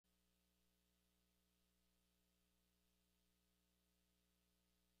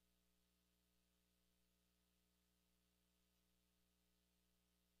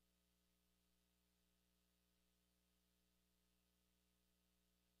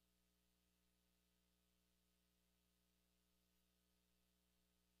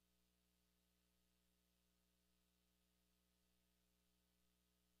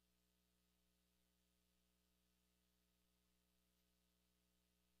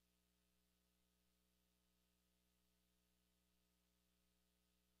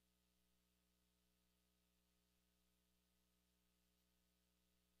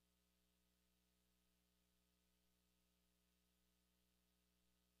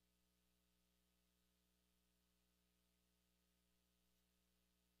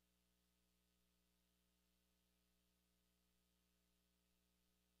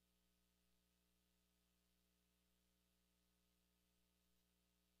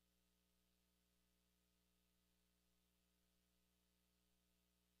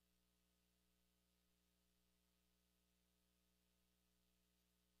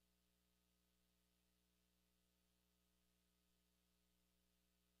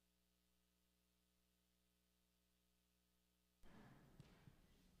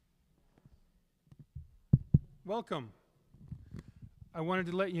Welcome. I wanted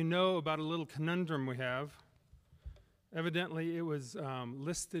to let you know about a little conundrum we have. Evidently, it was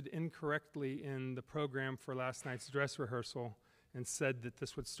listed incorrectly in the program for last night's dress rehearsal and said that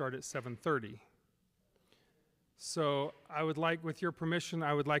this would start at 7:30. So I would like, with your permission,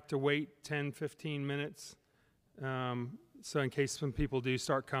 I would like to wait 10, 15 minutes so in case some people do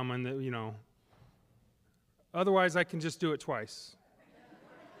start coming, that, you know. Otherwise, I can just do it twice.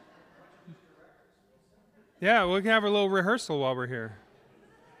 Yeah, we can have a little rehearsal while we're here.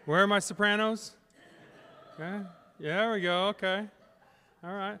 Where are my sopranos? Okay. Yeah, there we go. Okay.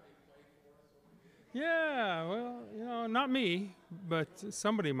 All right. Yeah, well, you know, not me, but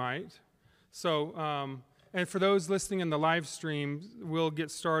somebody might. So, and for those listening in the live stream, we'll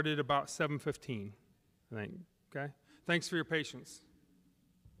get started about 7:15, I think. Okay? Thanks for your patience.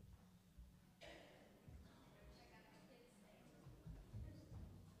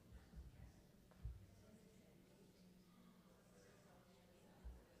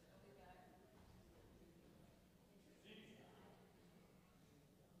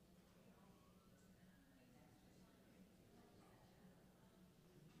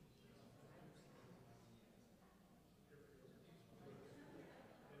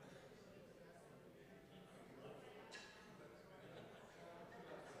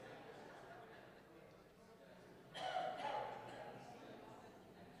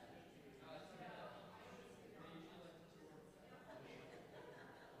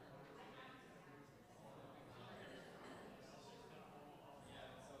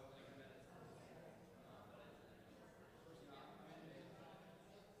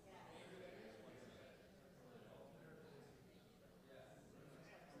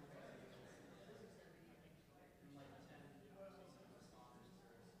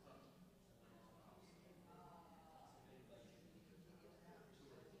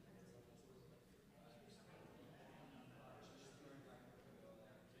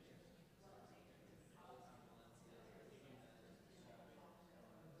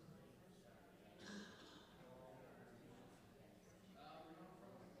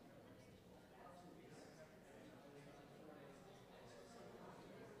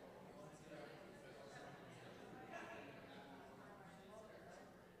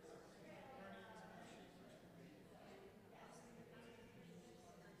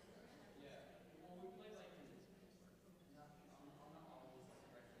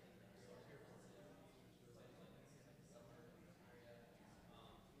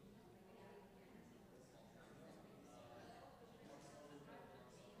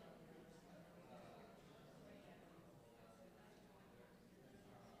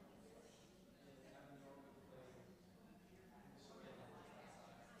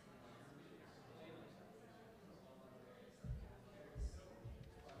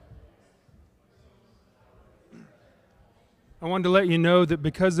 I wanted to let you know that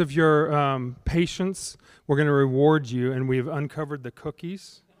because of your patience, we're going to reward you, and we've uncovered the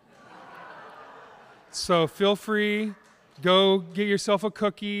cookies. So feel free, go get yourself a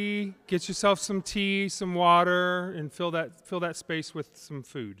cookie, get yourself some tea, some water, and fill that space with some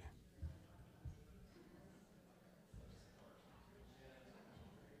food.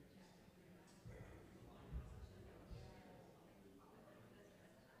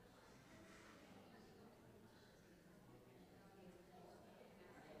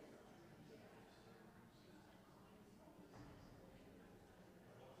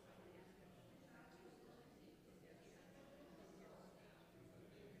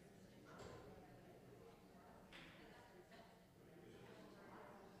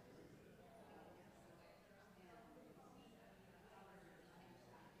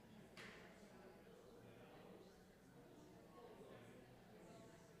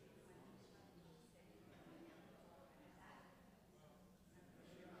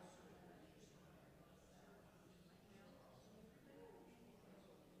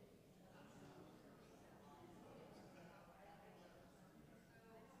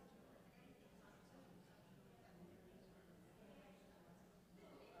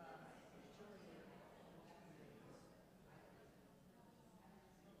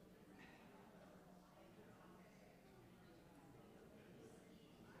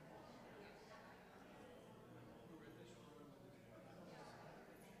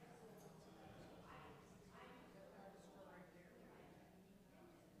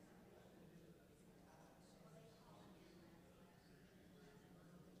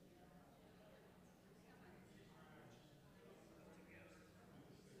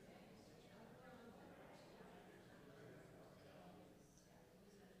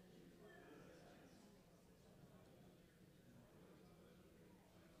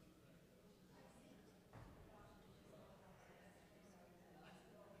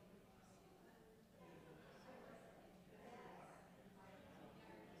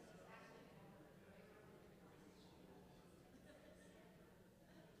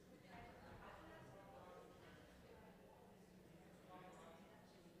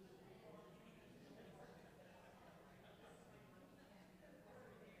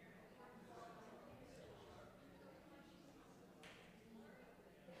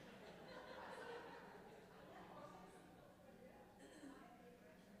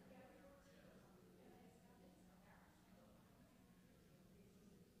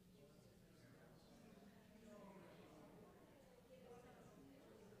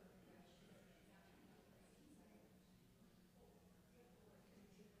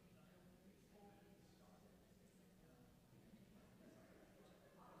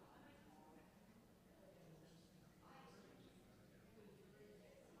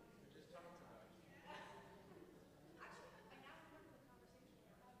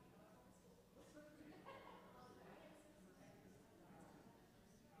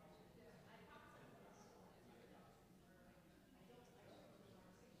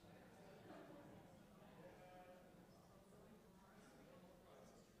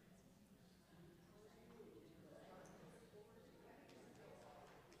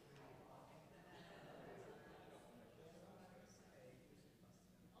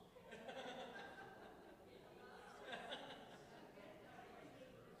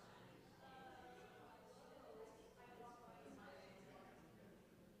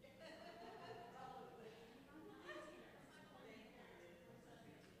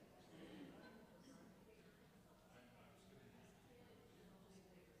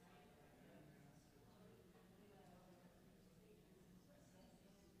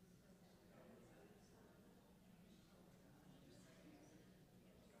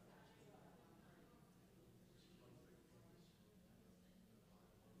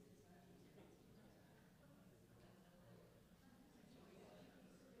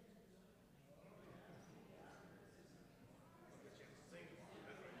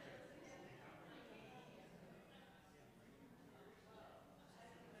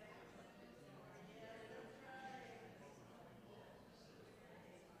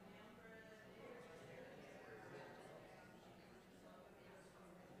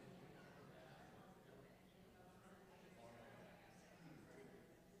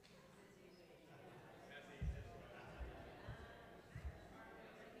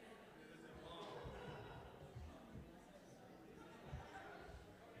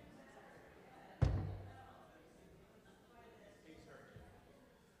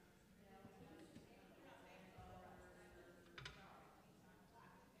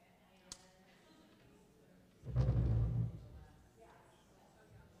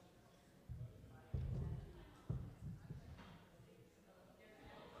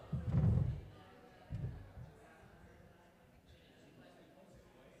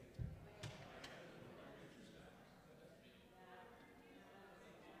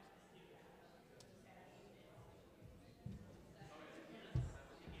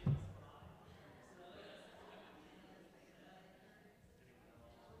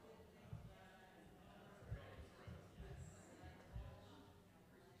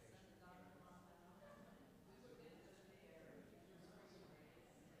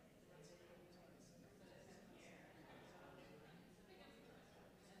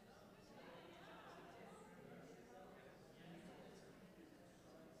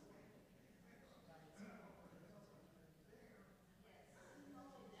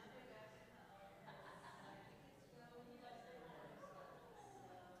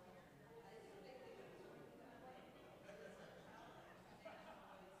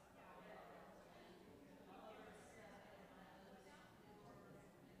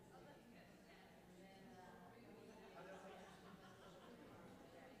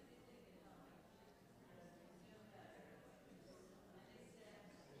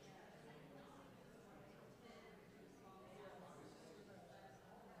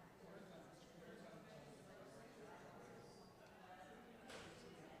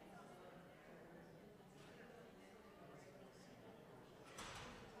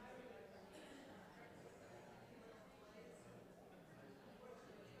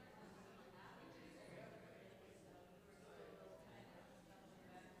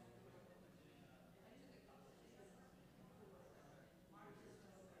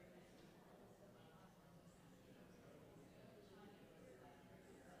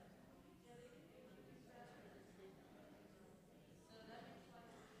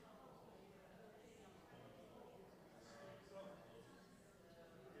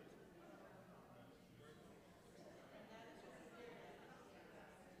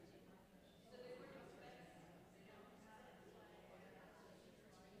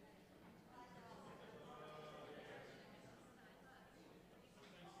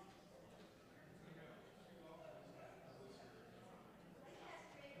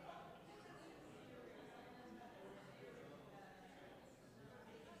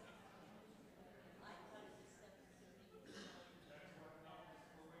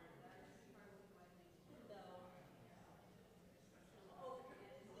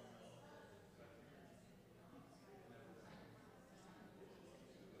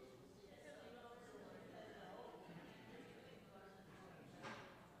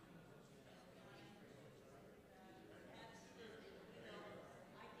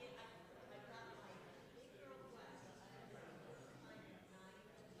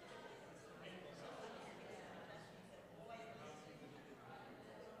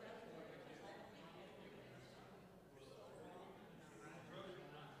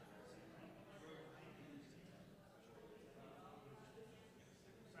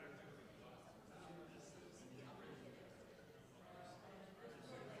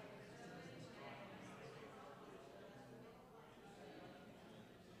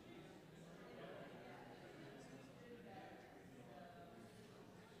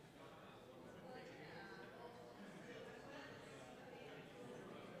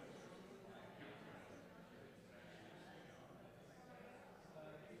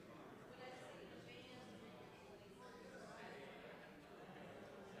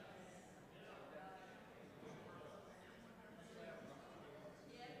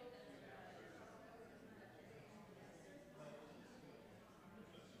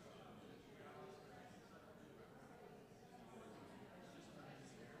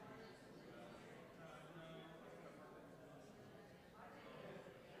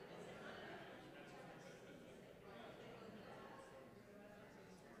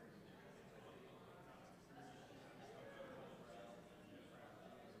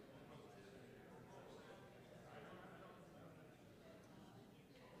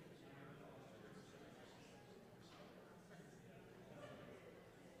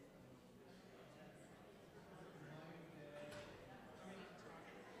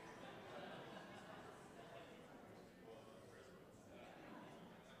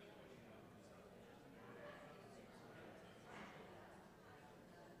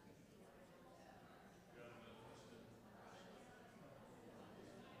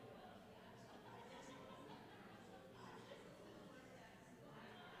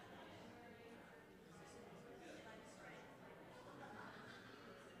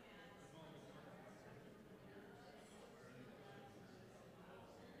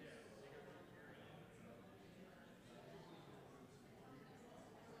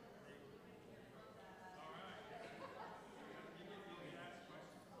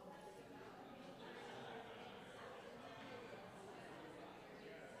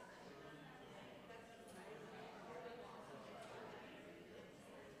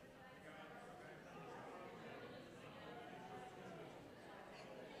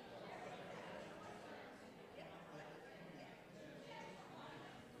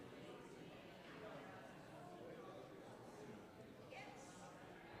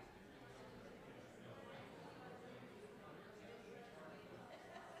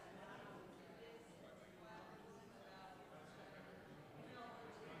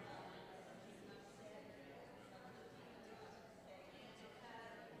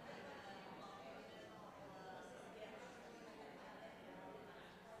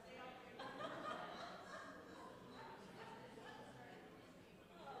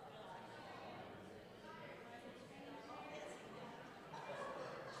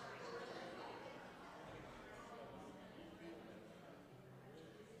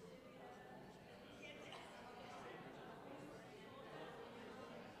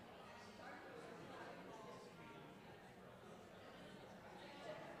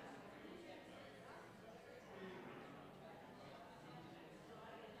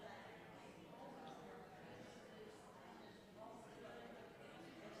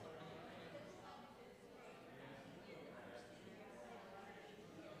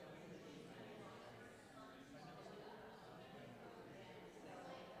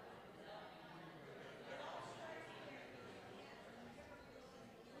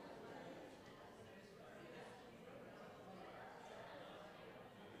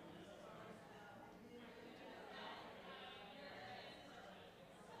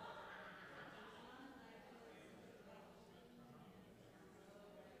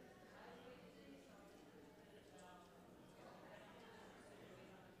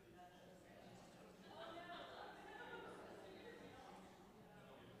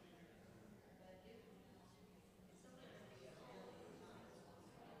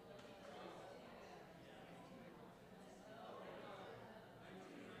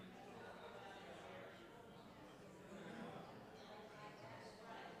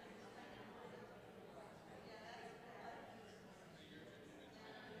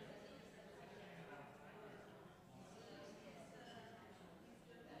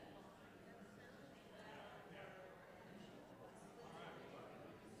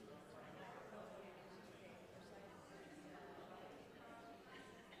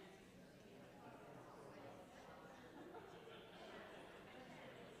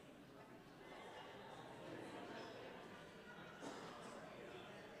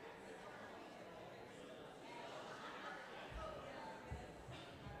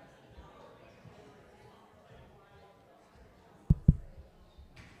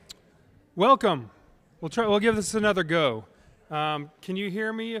 Welcome. We'll give this another go. Can you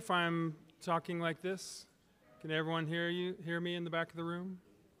hear me if I'm talking like this? Can everyone hear me in the back of the room?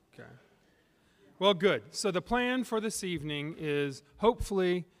 Okay. Well, good. So the plan for this evening is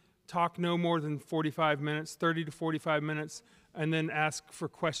hopefully talk no more than 45 minutes, 30 to 45 minutes, and then ask for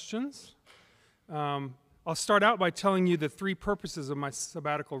questions. I'll start out by telling you the three purposes of my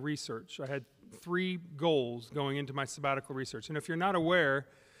sabbatical research. I had 3 goals going into my sabbatical research. And if you're not aware,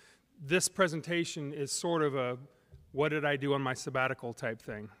 this presentation is sort of a what did I do on my sabbatical type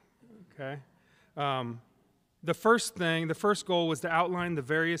thing, okay? The first goal was to outline the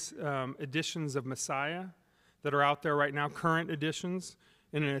various editions of Messiah that are out there right now, current editions,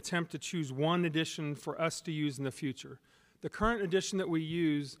 in an attempt to choose one edition for us to use in the future. The current edition that we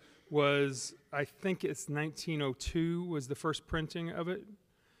use was, I think it's 1902 was the first printing of it,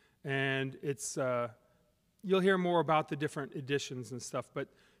 and it's, you'll hear more about the different editions and stuff, but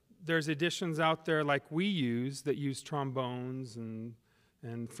there's editions out there like we use that use trombones and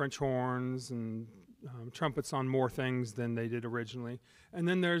French horns and trumpets on more things than they did originally. And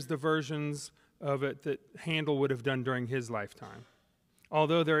then there's the versions of it that Handel would have done during his lifetime.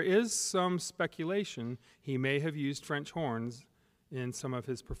 Although there is some speculation he may have used French horns in some of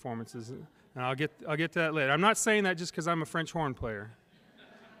his performances. And I'll get to that later. I'm not saying that just because I'm a French horn player.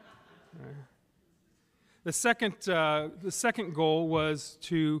 The second goal was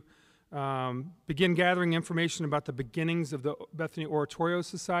to begin gathering information about the beginnings of the Bethany Oratorio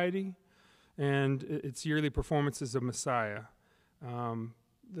Society and its yearly performances of Messiah.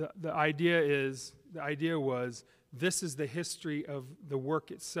 The idea was this is the history of the work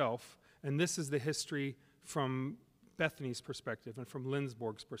itself, and this is the history from Bethany's perspective and from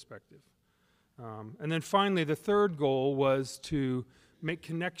Lindsborg's perspective. And then finally, the third goal was to make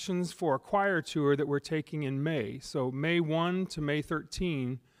connections for a choir tour that we're taking in May. So May 1 to May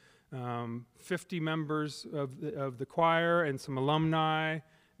 13, 50 members of the choir and some alumni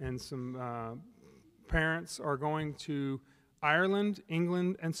and some parents are going to Ireland,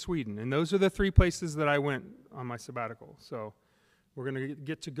 England, and Sweden. And those are the 3 places that I went on my sabbatical. So we're going to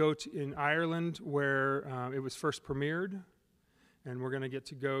get to go in Ireland where it was first premiered, and we're going to get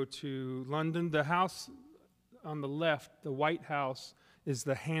to go to London. The house on the left, the White House, is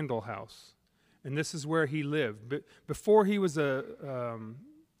the Handel house, and this is where he lived. But before he was a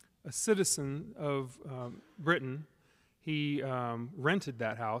citizen of Britain, he rented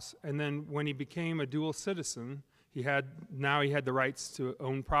that house, and then when he became a dual citizen, he had the rights to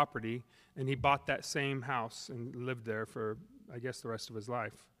own property, and he bought that same house and lived there for, I guess, the rest of his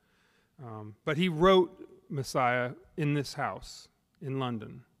life. But he wrote Messiah in this house in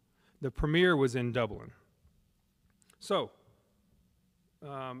London. The premiere was in Dublin. So,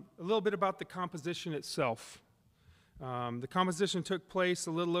 a little bit about the composition itself. The composition took place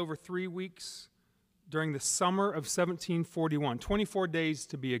a little over 3 weeks during the summer of 1741, 24 days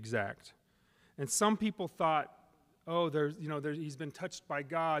to be exact. And some people thought, oh, he's been touched by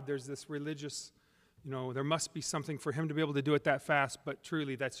God. There's this religious, there must be something for him to be able to do it that fast. But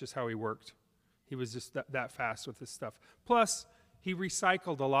truly, that's just how he worked. He was just that fast with this stuff. Plus, he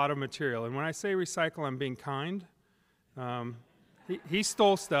recycled a lot of material. And when I say recycle, I'm being kind. He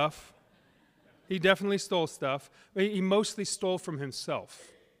stole stuff. He definitely stole stuff. But he mostly stole from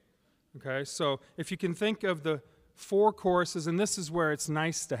himself. Okay, so if you can think of the 4 choruses, and this is where it's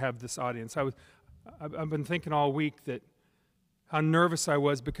nice to have this audience. I've been thinking all week that how nervous I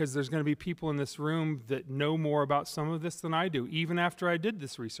was because there's going to be people in this room that know more about some of this than I do, even after I did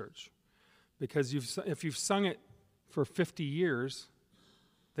this research. Because if you've sung it for 50 years,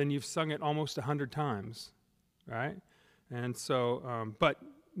 then you've sung it almost 100 times, right? And so, but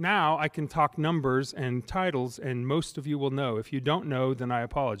now I can talk numbers and titles, and most of you will know. If you don't know, then I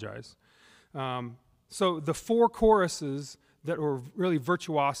apologize. So the 4 choruses that were really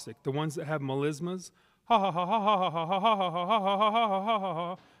virtuosic, the ones that have melismas, ha ha ha ha ha ha ha ha ha ha ha ha ha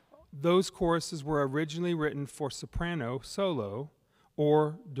ha, those choruses were originally written for soprano, solo,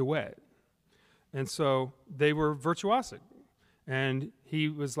 or duet. And so they were virtuosic. And he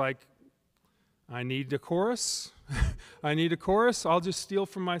was like, I need a chorus. I need a chorus. I'll just steal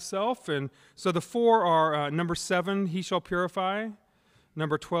from myself. And so the 4 are number 7, He Shall Purify.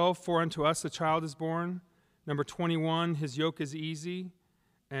 Number 12, For Unto Us a Child is Born. Number 21, His Yoke is Easy.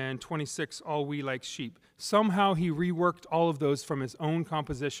 And 26, All We Like Sheep. Somehow he reworked all of those from his own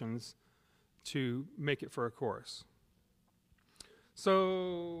compositions to make it for a chorus.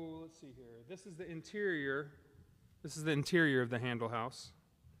 So let's see here. This is the interior. This is the interior of the Handel house.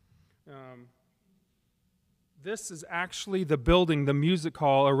 This is actually the building, the music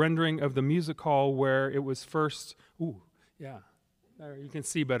hall, a rendering of the music hall where it was first. Ooh, yeah, there, you can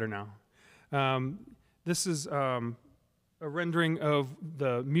see better now. This is a rendering of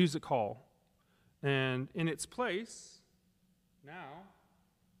the music hall. And in its place now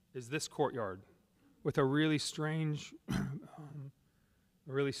is this courtyard with a really strange, what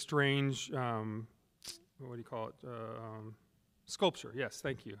do you call it? Sculpture. Yes,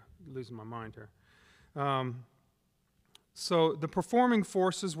 thank you. Losing my mind here. So the performing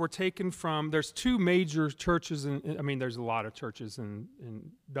forces were taken from, there's two major churches, there's a lot of churches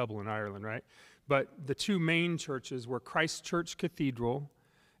in Dublin, Ireland, right? But the two main churches were Christ Church Cathedral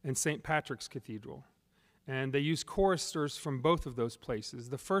and St. Patrick's Cathedral. And they used choristers from both of those places.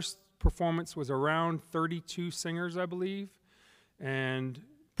 The first performance was around 32 singers, I believe, and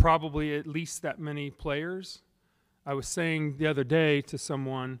probably at least that many players. I was saying the other day to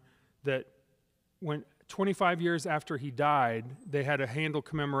someone that when 25 years after he died, they had a Handel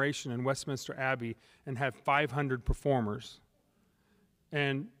commemoration in Westminster Abbey and had 500 performers.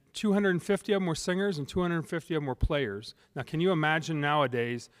 And 250 of them were singers and 250 of them were players. Now, can you imagine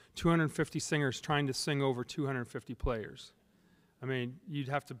nowadays 250 singers trying to sing over 250 players? I mean, you'd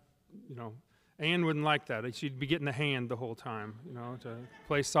have to, Anne wouldn't like that. She'd be getting the hand the whole time, to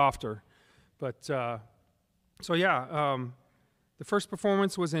play softer. But, the first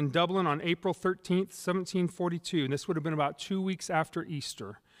performance was in Dublin on April 13th, 1742, and this would have been about 2 weeks after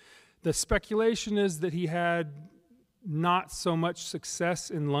Easter. The speculation is that he had not so much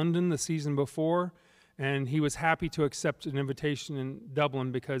success in London the season before, and he was happy to accept an invitation in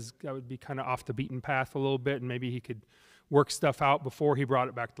Dublin because that would be kind of off the beaten path a little bit, and maybe he could work stuff out before he brought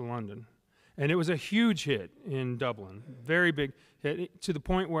it back to London. And it was a huge hit in Dublin, very big hit, to the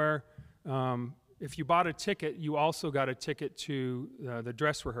point where if you bought a ticket, you also got a ticket to the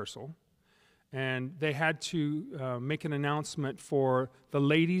dress rehearsal. And they had to make an announcement for the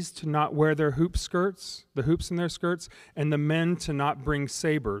ladies to not wear their hoop skirts, the hoops in their skirts, and the men to not bring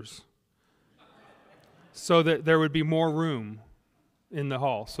sabers, so that there would be more room in the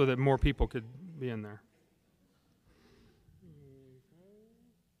hall, so that more people could be in there.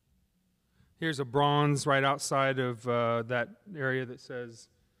 Here's a bronze right outside of that area that says,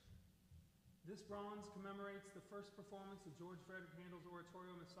 "This bronze commemorates the first performance of George Frederick Handel's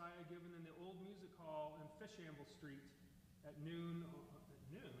oratorio Messiah given in the old music hall in Fishamble Street at noon.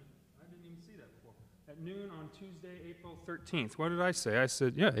 I didn't even see that before. At noon on Tuesday, April 13th. What did I say? I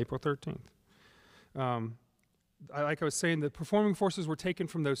said, yeah, April 13th. Like I was saying, the performing forces were taken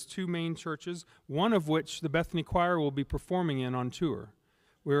from those two main churches, one of which the Bethany Choir will be performing in on tour.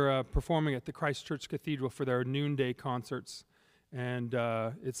 We're performing at the Christ Church Cathedral for their noonday concerts. And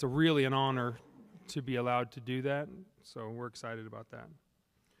it's really an honor to be allowed to do that, so we're excited about that.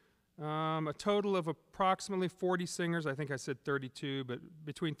 A total of approximately 40 singers, I think I said 32, but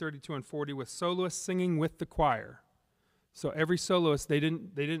between 32 and 40 with soloists singing with the choir. So every soloist, they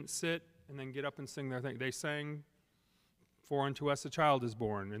didn't sit and then get up and sing their thing. They sang "For Unto Us a Child is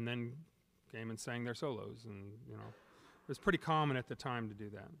Born," and then came and sang their solos, and it was pretty common at the time to do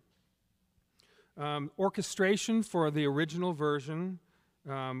that. Orchestration for the original version.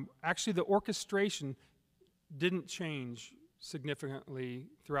 Actually, the orchestration didn't change significantly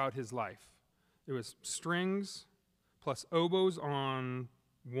throughout his life. It was strings plus oboes on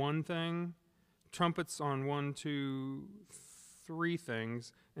one thing, trumpets on 1, 2, 3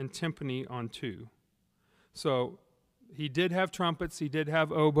 things, and timpani on 2. So he did have trumpets, he did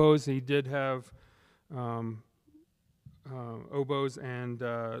have oboes, he did have oboes and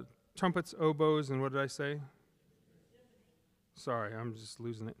trumpets, oboes, and what did I say? Sorry, I'm just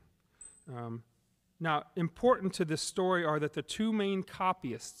losing it. Now, important to this story are that the two main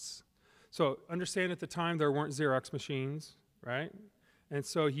copyists, so understand at the time there weren't Xerox machines, right? And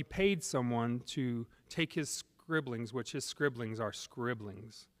so he paid someone to take his scribblings, which his scribblings are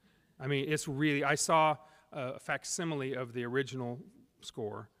scribblings. I mean, it's really, I saw a facsimile of the original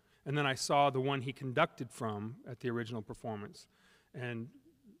score, and then I saw the one he conducted from at the original performance. And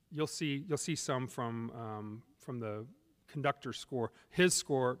you'll see some from the conductor's score. His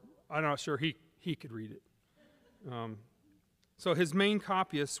score, I'm not sure he could read it. So his main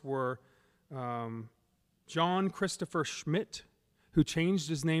copyists were John Christopher Schmidt, who changed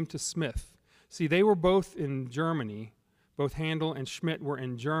his name to Smith. See, they were both in Germany. Both Handel and Schmidt were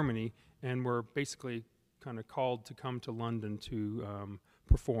in Germany and were basically kind of called to come to London to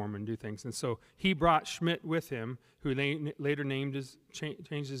perform and do things. And so he brought Schmidt with him, who later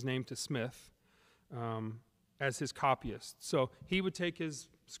changed his name to Smith, as his copyist. So he would take his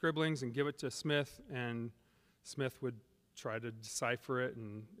scribblings and give it to Smith, and Smith would try to decipher it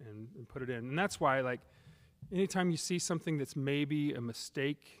and put it in. And that's why, like, anytime you see something that's maybe a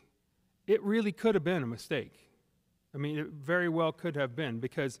mistake, it really could have been a mistake. I mean, it very well could have been,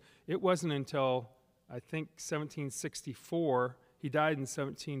 because it wasn't until, I think, 1764, he died in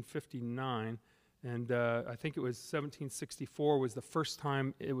 1759, and I think it was 1764 was the first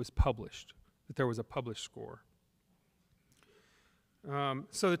time it was published, that there was a published score.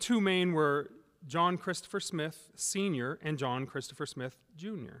 So the two main were John Christopher Smith Sr. and John Christopher Smith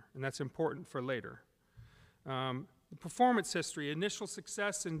Jr., and that's important for later. The performance history, initial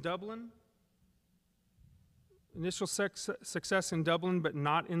success in Dublin, success in Dublin, but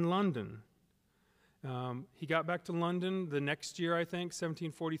not in London. He got back to London the next year, I think,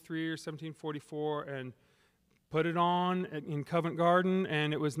 1743 or 1744, and put it on in Covent Garden,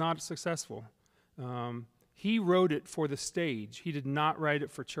 and it was not successful. He wrote it for the stage. He did not write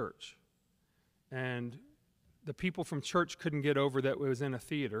it for church. And the people from church couldn't get over that it was in a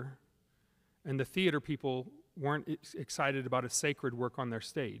theater, and the theater people weren't excited about a sacred work on their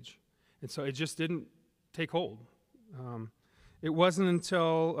stage. And so it just didn't take hold. It wasn't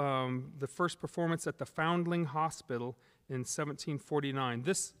until the first performance at the Foundling Hospital in 1749.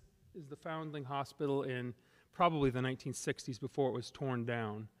 This is the Foundling Hospital in probably the 1960s, before it was torn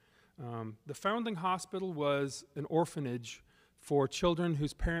down. The Foundling Hospital was an orphanage for children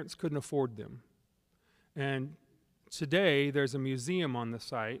whose parents couldn't afford them. And today there's a museum on the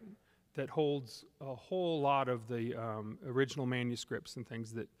site that holds a whole lot of the original manuscripts and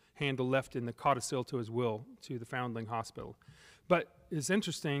things that Handel left in the codicil to his will to the Foundling Hospital. But it's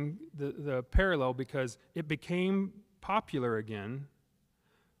interesting, the parallel, because it became popular again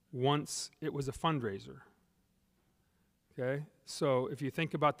once it was a fundraiser. Okay? So if you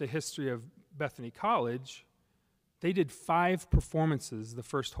think about the history of Bethany College, they did 5 performances the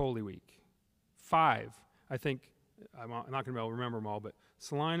first Holy Week. 5. I think, I'm not going to be able to remember them all, but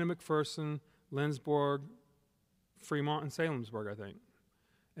Salina, McPherson, Lindsborg, Fremont, and Salemsburg, I think.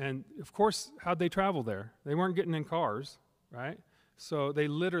 And of course, how'd they travel there? They weren't getting in cars, right? So they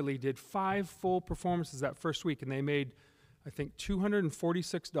literally did 5 full performances that first week, and they made, I think,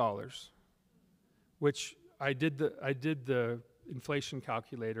 $246, which I did the inflation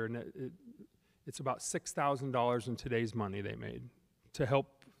calculator, and it's about $6,000 in today's money they made to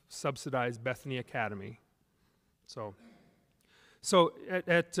help subsidize Bethany Academy. So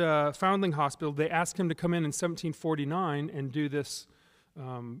at Foundling Hospital, they asked him to come in 1749 and do this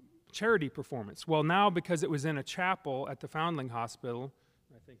charity performance. Well, now, because it was in a chapel at the Foundling Hospital,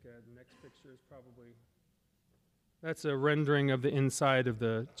 I think the next picture is probably, that's a rendering of the inside of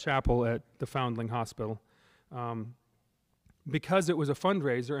the chapel at the Foundling Hospital. Because it was a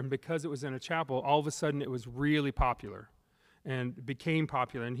fundraiser and because it was in a chapel, all of a sudden it was really popular and became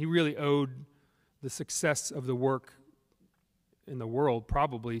popular. And he really owed the success of the work in the world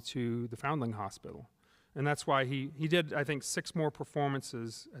probably to the Foundling Hospital. And that's why he did, I think, 6 more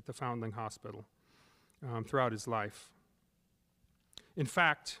performances at the Foundling Hospital throughout his life. In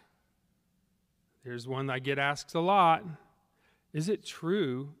fact, here's one I get asked a lot. Is it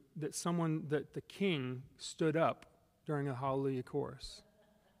true that the king stood up during a Hallelujah chorus?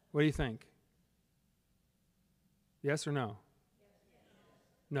 What do you think? Yes or no?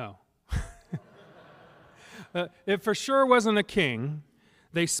 No. It for sure wasn't a king.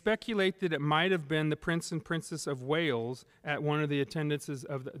 They speculate that it might have been the Prince and Princess of Wales at one of the attendances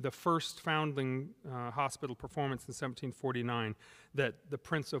of the first Foundling Hospital performance in 1749, that the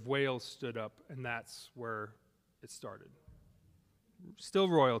Prince of Wales stood up, and that's where it started. Still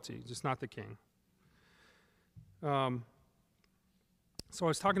royalty, just not the king. So I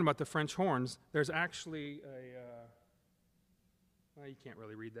was talking about the French horns. There's actually well, you can't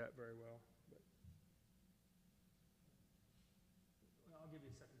really read that very well. I'll give you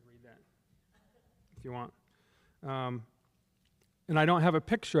a second to read that if you want. And I don't have a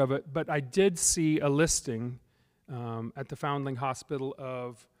picture of it, but I did see a listing at the Foundling Hospital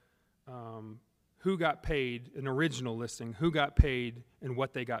of who got paid, an original listing, who got paid and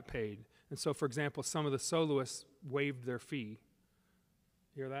what they got paid. And so, for example, some of the soloists waived their fee.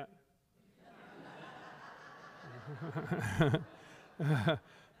 Hear that?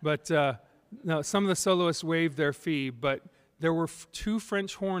 But no, some of the soloists waived their fee, but there were 2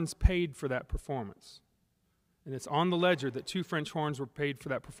 French horns paid for that performance. And it's on the ledger that 2 French horns were paid for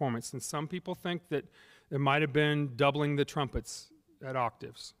that performance. And some people think that it might have been doubling the trumpets at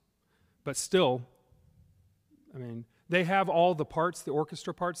octaves. But still, I mean, they have all the parts, the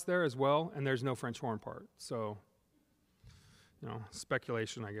orchestra parts there as well, and there's no French horn part. So,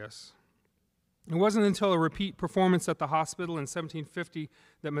 speculation, I guess. It wasn't until a repeat performance at the hospital in 1750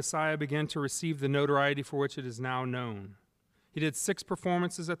 that Messiah began to receive the notoriety for which it is now known. He did 6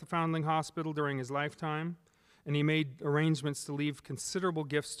 performances at the Foundling Hospital during his lifetime, and he made arrangements to leave considerable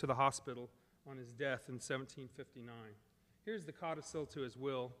gifts to the hospital on his death in 1759. Here's the codicil to his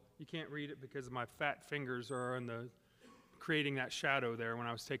will. You can't read it because my fat fingers are in the creating that shadow there when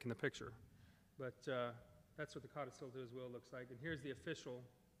I was taking the picture. But that's what the codicil to his will looks like. And here's the official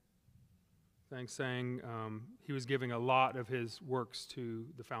thing saying he was giving a lot of his works to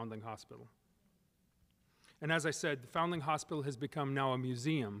the Foundling Hospital. And as I said, the Foundling Hospital has become now a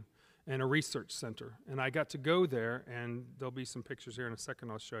museum and a research center. And I got to go there, and there'll be some pictures here in a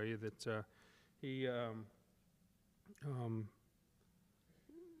second I'll show you that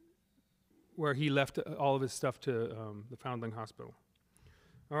where he left all of his stuff to the Foundling Hospital.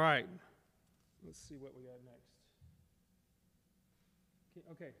 All right, let's see what we got next.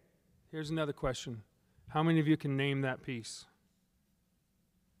 Okay, here's another question. How many of you can name that piece?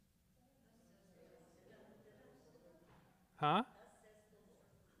 Huh?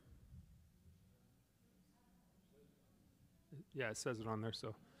 Yeah, it says it on there,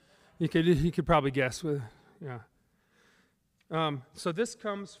 so you could probably guess with, yeah. So this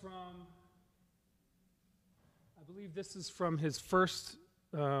comes from, I believe this is from his first,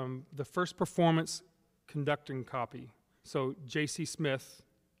 the first performance conducting copy. So J.C. Smith,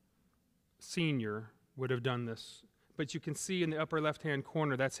 Sr. would have done this. But you can see in the upper left-hand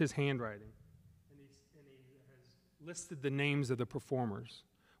corner, that's his handwriting. And he has listed the names of the performers,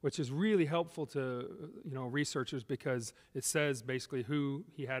 which is really helpful to researchers because it says basically who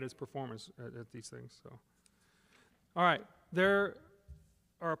he had as performers at these things. So, all right, there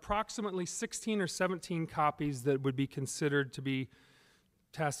are approximately 16 or 17 copies that would be considered to be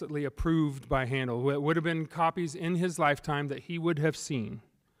tacitly approved by Handel. It would have been copies in his lifetime that he would have seen.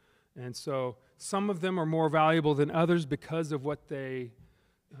 And so some of them are more valuable than others because of what they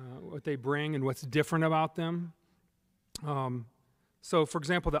bring and what's different about them. So, for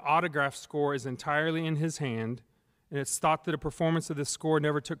example, the autograph score is entirely in his hand, and it's thought that a performance of this score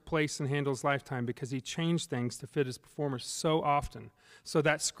never took place in Handel's lifetime because he changed things to fit his performers so often. So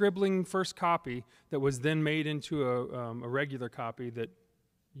that scribbling first copy that was then made into a regular copy that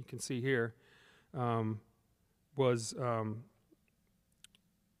you can see here was, what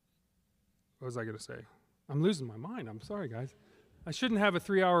was I going to say? I'm losing my mind. I'm sorry, guys. I shouldn't have a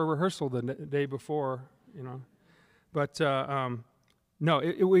 3-hour rehearsal the day before, But no,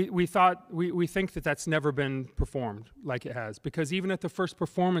 we think that that's never been performed like it has, because even at the first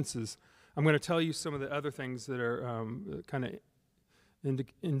performances, I'm going to tell you some of the other things that are kind of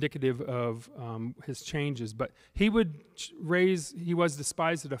indicative of his changes. But he was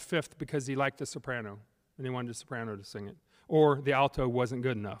despised at a fifth because he liked the soprano, and he wanted a soprano to sing it, or the alto wasn't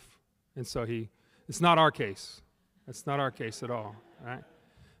good enough, and so it's not our case. It's not our case at all, right?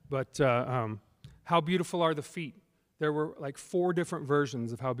 But How Beautiful Are the Feet. There were like 4 different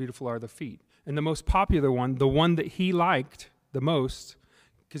versions of How Beautiful Are the Feet. And the most popular one, the one that he liked the most,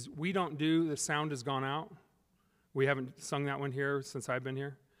 because we don't do The Sound Has Gone Out. We haven't sung that one here since I've been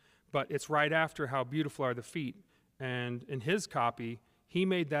here. But it's right after How Beautiful Are the Feet. And in his copy, he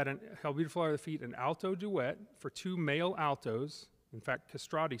made that, How Beautiful Are the Feet, an alto duet for 2 male altos, in fact,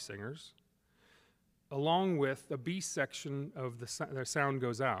 castrati singers, along with the B section of their Sound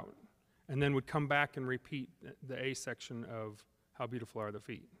Goes Out, and then would come back and repeat the A section of How Beautiful Are the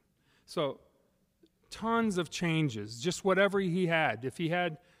Feet. So tons of changes, just whatever he had. If he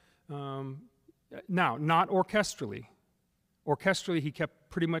had, now, not orchestrally. Orchestrally, he kept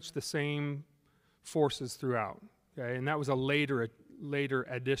pretty much the same forces throughout, okay? And that was a later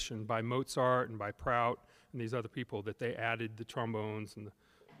addition by Mozart and by Prout and these other people, that they added the trombones and the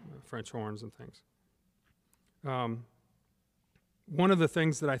French horns and things. One of the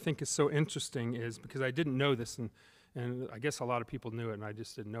things that I think is so interesting is, because I didn't know this, and I guess a lot of people knew it and I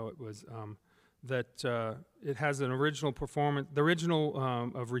just didn't know it, was that it has an original performance, the original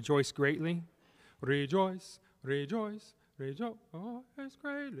of Rejoice Greatly. Rejoice, rejoice, rejoice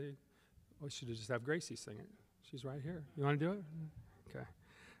greatly. Oh, we should just have Gracie sing it. She's right here. You want to do it? Okay.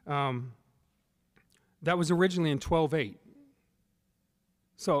 That was originally in 12/8.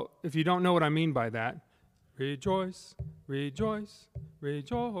 So if you don't know what I mean by that, rejoice, rejoice,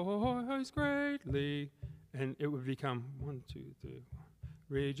 rejoice greatly. And it would become 1, 2, 3.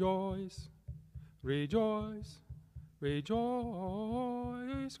 Rejoice, rejoice,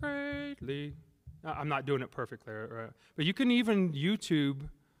 rejoice greatly. I'm not doing it perfectly, right? But you can even YouTube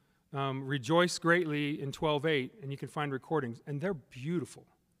Rejoice Greatly in 12/8, and you can find recordings, and they're beautiful.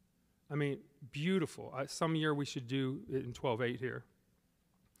 I mean, beautiful. Some year we should do it in 12/8 here.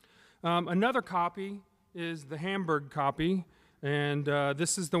 Another copy is the Hamburg copy, and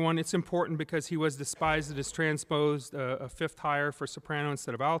this is the one. It's important because he was despised. It is transposed a fifth higher for soprano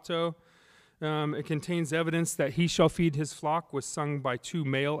instead of alto. It contains evidence that "He Shall Feed His Flock" was sung by two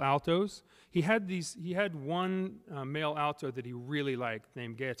male altos. He had one male alto that he really liked,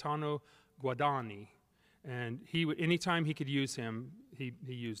 named Gaetano Guadagni, and anytime he could use him, he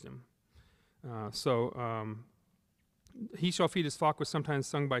used him. "He Shall Feed His Flock" was sometimes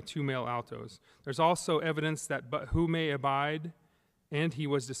sung by two male altos. There's also evidence that "But Who May Abide" and "He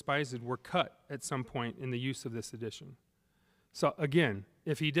Was Despised" were cut at some point in the use of this edition. So again,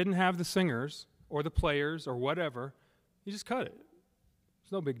 if he didn't have the singers or the players or whatever, he just cut it.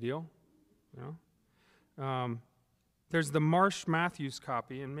 It's no big deal, you know. There's the Marsh Matthews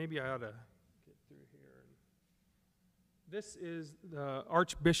copy, and maybe I ought to get through here. This is the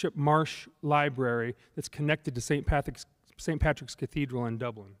Archbishop Marsh Library that's connected to St. Patrick's Cathedral in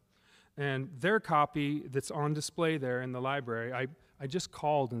Dublin. And their copy that's on display there in the library, I just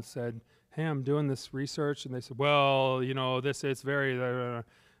called and said, "Hey, I'm doing this research," and they said, "Well, you know, it's very,"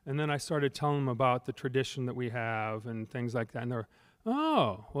 and then I started telling them about the tradition that we have and things like that, and they're,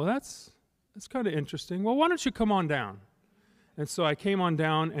 "Oh, well, that's kind of interesting. Well, why don't you come on down?" And so I came on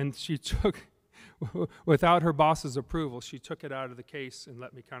down, and she took, without her boss's approval, she took it out of the case and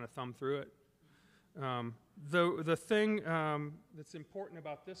let me kind of thumb through it. The thing that's important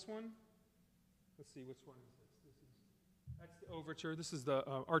about this one, let's see, which one is this? That's the overture. This is the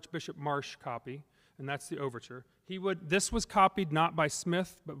Archbishop Marsh copy, and that's the overture. This was copied not by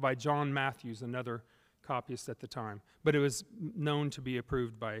Smith, but by John Matthews, another copyist at the time. But it was known to be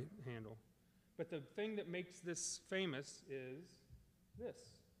approved by Handel. But the thing that makes this famous is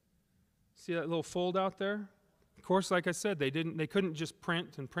this. See that little fold out there? Of course, like I said, they couldn't just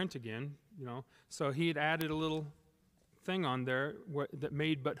print and print again, you know. So he had added a little thing on there that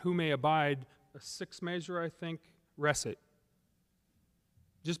made "But Who May Abide" a 6 measure, I think, recit.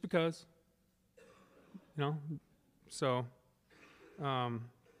 Just because, you know. So,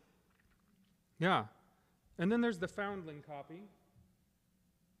 yeah. And then there's the Foundling copy.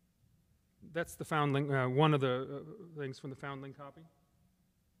 That's the Foundling, one of the things from the Foundling copy.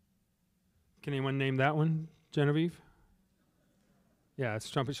 Can anyone name that one? Genevieve? Yeah, it's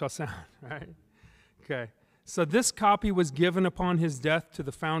 "Trumpet Shall Sound," right? Okay. So this copy was given upon his death to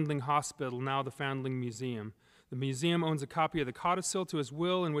the Foundling Hospital, now the Foundling Museum. The museum owns a copy of the codicil to his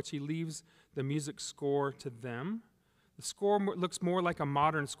will, in which he leaves the music score to them. The score looks more like a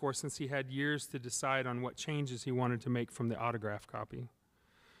modern score, since he had years to decide on what changes he wanted to make from the autograph copy.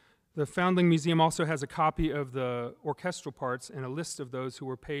 The Foundling Museum also has a copy of the orchestral parts and a list of those who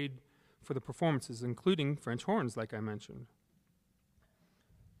were paid for the performances, including French horns, like I mentioned.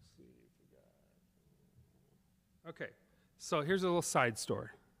 Okay, so here's a little side story.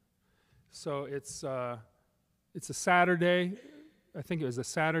 So it's a Saturday, I think it was a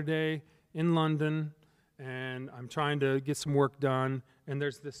Saturday in London, and I'm trying to get some work done, and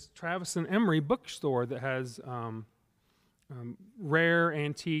there's this Travis and Emery bookstore that has rare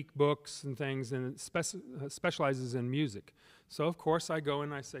antique books and things, and it specializes in music. So of course I go in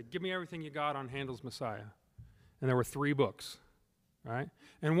and I say, "Give me everything you got on Handel's Messiah." And there were 3 books, right?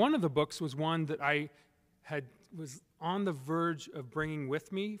 And one of the books was one that I was on the verge of bringing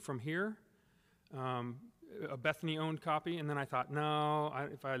with me from here, a Bethany-owned copy, and then I thought, no,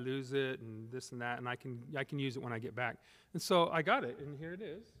 if I lose it and this and that, and I can use it when I get back. And so I got it, and here it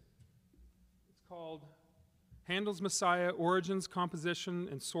is. It's called Handel's Messiah, Origins, Composition,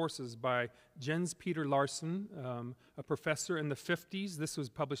 and Sources by Jens Peter Larsen, a professor in the 50s. This was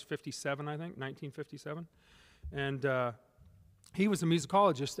published 57, I think, 1957. And he was a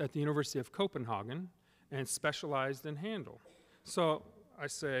musicologist at the University of Copenhagen and specialized in Handel. So I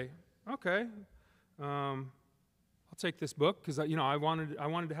say, okay, I'll take this book, because I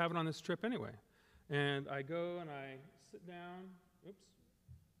wanted to have it on this trip anyway. And I go and I sit down. Oops,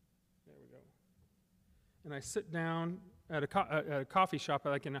 there we go. And I sit down at a coffee shop.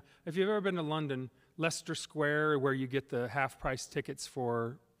 If you've ever been to London, Leicester Square, where you get the half-price tickets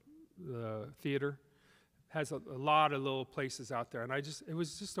for the theater, has a lot of little places out there. And it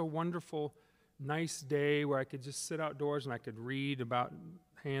was just a wonderful, nice day where I could just sit outdoors and I could read about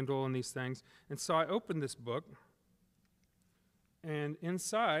Handel and these things. And so I opened this book, and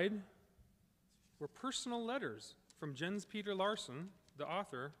inside were personal letters from Jens Peter Larsen, the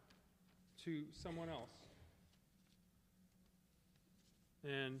author, to someone else.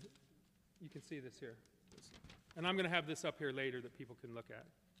 And you can see this here. And I'm going to have this up here later that people can look at.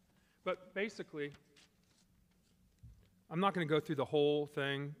 But basically, I'm not going to go through the whole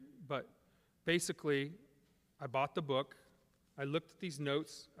thing, but basically, I bought the book. I looked at these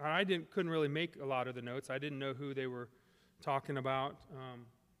notes. I couldn't really make a lot of the notes. I didn't know who they were talking about.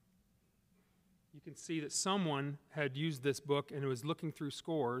 You can see that someone had used this book and was looking through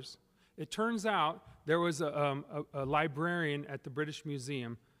scores. It turns out there was a librarian at the British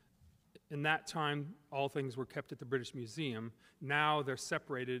Museum. In that time, all things were kept at the British Museum. Now they're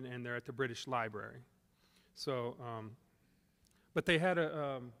separated and they're at the British Library. So, but they had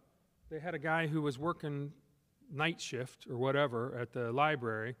a guy who was working night shift or whatever at the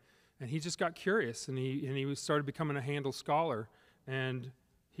library, and he just got curious, and he started becoming a Handel scholar. And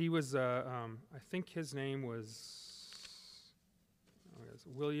he was, I think his name was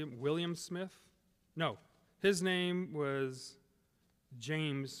William Smith. No, his name was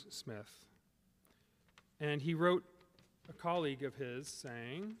James Smith. And he wrote a colleague of his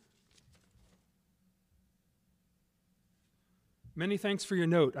saying, "Many thanks for your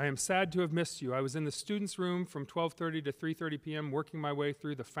note. I am sad to have missed you. I was in the students' room from 12:30 to 3:30 p.m. working my way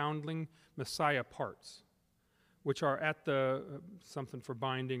through the Foundling Messiah parts, which are at the something for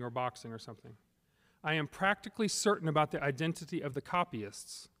binding or boxing or something. I am practically certain about the identity of the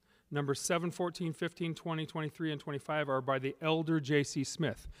copyists. Numbers 7, 14, 15, 20, 23, and 25 are by the elder J.C.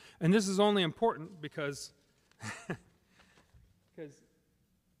 Smith." And this is only important because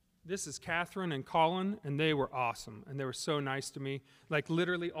this is Catherine and Colin, and they were awesome, and they were so nice to me. Like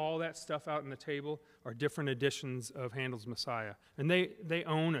literally all that stuff out on the table are different editions of Handel's Messiah. And they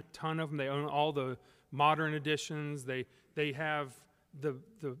own a ton of them. They own all the modern editions. They have the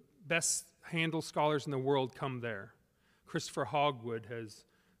best Handel scholars in the world come there. Christopher Hogwood has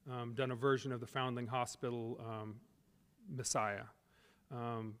done a version of the Foundling Hospital Messiah.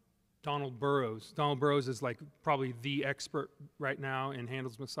 Donald Burroughs. Donald Burroughs is like probably the expert right now in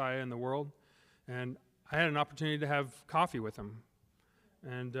Handel's Messiah in the world. And I had an opportunity to have coffee with him.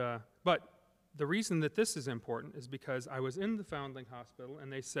 And but the reason that this is important is because I was in the Foundling Hospital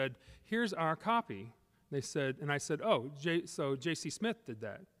and they said, "Here's our copy." They said, and I said, "Oh, so J.C. Smith did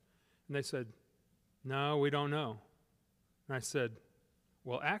that." And they said, "No, we don't know." And I said,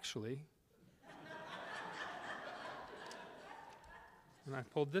 "Well, actually," and I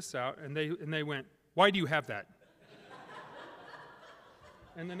pulled this out, and they went, "Why do you have that?"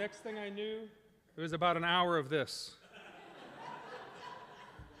 And the next thing I knew, it was about an hour of this.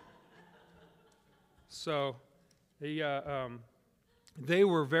 So they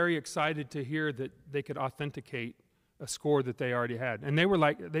were very excited to hear that they could authenticate a score that they already had. And they were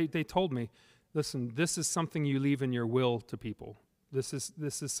like, they told me, "Listen, this is something you leave in your will to people. This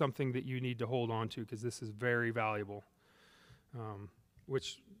is something that you need to hold on to because this is very valuable."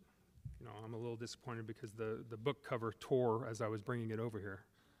 Which, you know, I'm a little disappointed because the book cover tore as I was bringing it over here.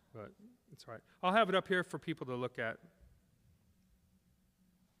 But it's all right. I'll have it up here for people to look at.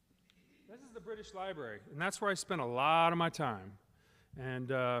 This is the British Library, and that's where I spent a lot of my time.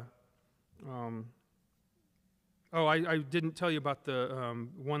 And, I didn't tell you about the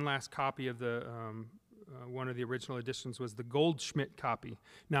one last copy of the, one of the original editions was the Goldschmidt copy.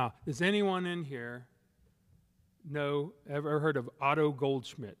 Now, does anyone in here ever heard of Otto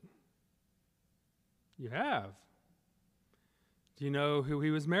Goldschmidt? You have. Do you know who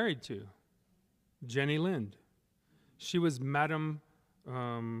he was married to? Jenny Lind. She was Madame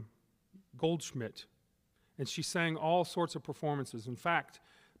Goldschmidt, and she sang all sorts of performances. In fact,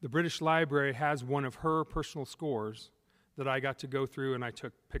 the British Library has one of her personal scores that I got to go through, and I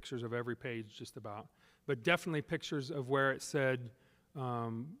took pictures of every page just about, but definitely pictures of where it said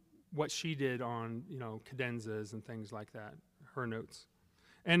what she did on, you know, cadenzas and things like that, her notes.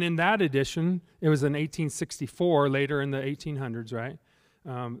 And in that edition, it was in 1864, later in the 1800s, right?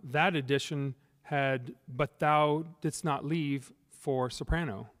 That edition had "But Thou Didst Not Leave" for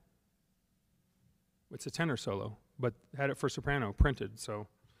soprano. It's a tenor solo, but had it for soprano printed. So,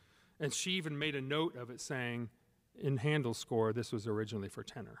 and she even made a note of it saying, in Handel's score, this was originally for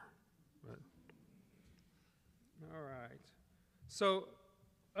tenor. But, all right. So,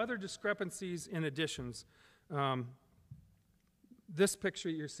 other discrepancies in editions. This picture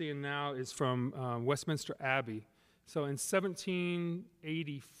you're seeing now is from Westminster Abbey. So in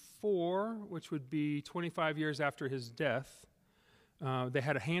 1784, which would be 25 years after his death, they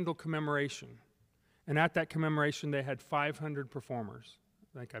had a Handel commemoration. And at that commemoration, they had 500 performers.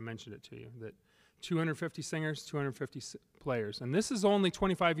 I think I mentioned it to you, that 250 singers, 250 players. And this is only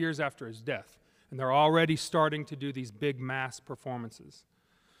 25 years after his death. And they're already starting to do these big mass performances.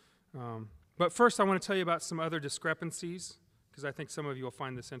 But first, I want to tell you about some other discrepancies, because I think some of you will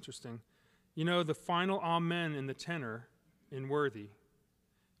find this interesting. You know, the final amen in the tenor in Worthy,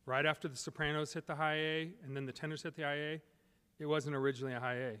 right after the sopranos hit the high A and then the tenors hit the high A, it wasn't originally a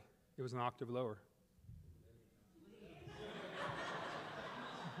high A. It was an octave lower.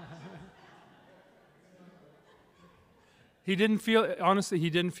 He didn't feel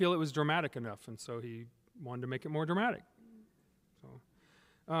it was dramatic enough, and so he wanted to make it more dramatic. So,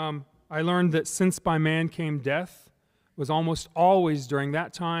 I learned that Since by Man Came Death was almost always during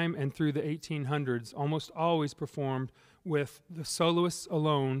that time and through the 1800s, almost always performed with the soloists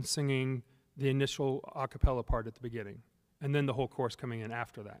alone singing the initial a cappella part at the beginning, and then the whole chorus coming in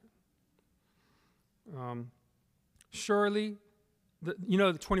after that. Surely,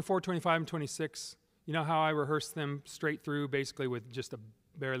 the 24, 25, and 26, you know how I rehearsed them straight through, basically with just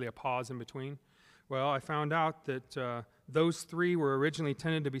barely a pause in between? Well, I found out that those three were originally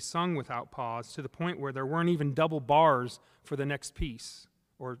intended to be sung without pause, to the point where there weren't even double bars for the next piece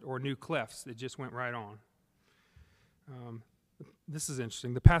or new clefs. It just went right on. This is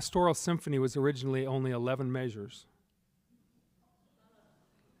interesting. The Pastoral Symphony was originally only 11 measures.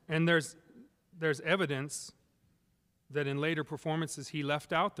 And there's evidence that in later performances he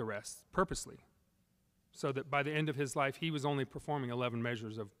left out the rest purposely, so that by the end of his life he was only performing 11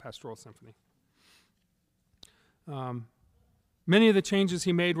 measures of Pastoral Symphony. Many of the changes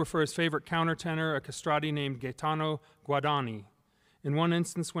he made were for his favorite countertenor, a castrati named Gaetano Guadagni. In one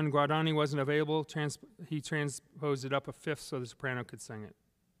instance, when Guadagni wasn't available, he transposed it up a fifth so the soprano could sing it.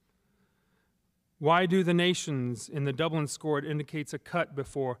 Why Do the Nations in the Dublin score, it indicates a cut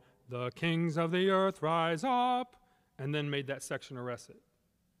before the kings of the earth rise up, and then made that section a recit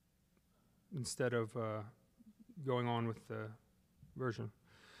instead of going on with the version.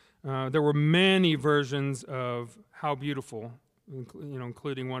 There were many versions of How Beautiful,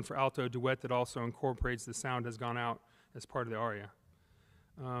 including one for alto duet that also incorporates the sound has gone out as part of the aria.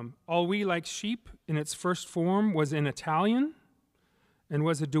 All We Like Sheep in its first form was in Italian and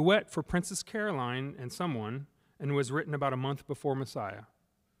was a duet for Princess Caroline and someone, and was written about a month before Messiah.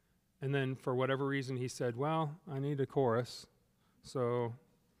 And then for whatever reason he said, well, I need a chorus, so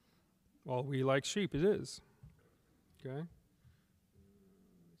All We Like Sheep it is. Okay?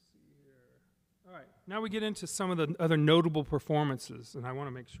 All right, now we get into some of the other notable performances, and I want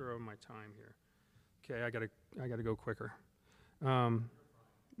to make sure of my time here. Okay, I gotta go quicker. Okay.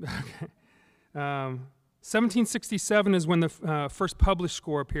 1767 is when the first published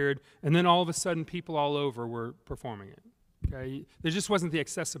score appeared, and then all of a sudden people all over were performing it. Okay, there just wasn't the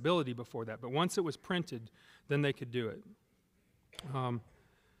accessibility before that, but once it was printed, then they could do it.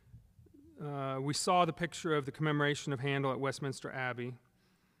 We saw the picture of the commemoration of Handel at Westminster Abbey.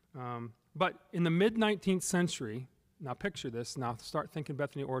 But in the mid-19th century, now picture this, now start thinking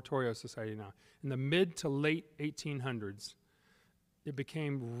Bethany Oratorio Society now. In the mid to late 1800s, it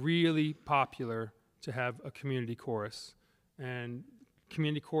became really popular to have a community chorus. And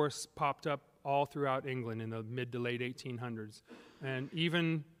community chorus popped up all throughout England in the mid to late 1800s. And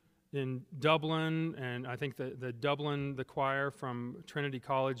even in Dublin, and I think the choir from Trinity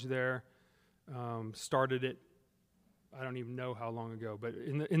College there started it. I don't even know how long ago, but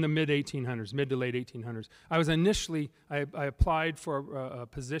in the mid-1800s, mid to late 1800s. I applied for a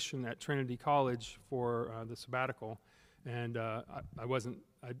position at Trinity College for the sabbatical, and I wasn't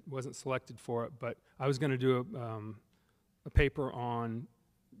selected for it, but I was going to do a paper on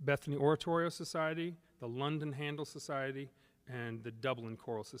Bethany Oratorio Society, the London Handel Society, and the Dublin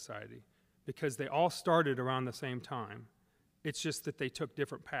Choral Society, because they all started around the same time. It's just that they took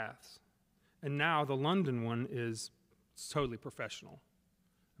different paths. And now the London one is totally professional.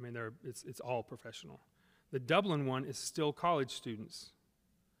 I mean, it's all professional. The Dublin one is still college students.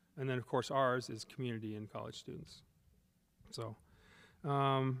 And then, of course, ours is community and college students. So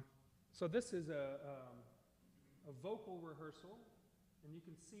this is a vocal rehearsal. And you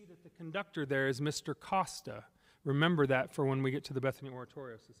can see that the conductor there is Mr. Costa. Remember that for when we get to the Bethany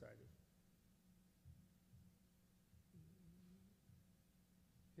Oratorio Society.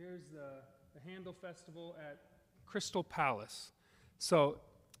 Here's the Handel Festival at Crystal Palace. So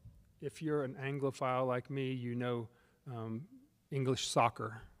if you're an Anglophile like me, you know English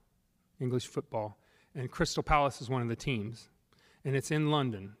soccer, English football. And Crystal Palace is one of the teams. And it's in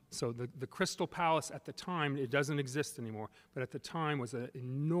London. So the Crystal Palace at the time, it doesn't exist anymore, but at the time was an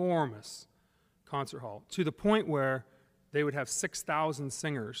enormous concert hall, to the point where they would have 6,000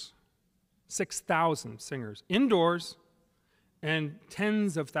 singers, 6,000 singers, indoors, and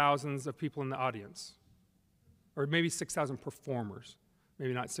tens of thousands of people in the audience. Or maybe 6,000 performers.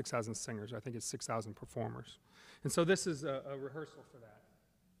 Maybe not 6,000 singers. I think it's 6,000 performers. And so this is a rehearsal for that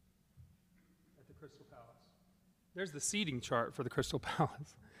at the Crystal Palace. There's the seating chart for the Crystal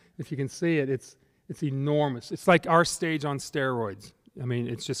Palace. If you can see it, it's enormous. It's like our stage on steroids. I mean,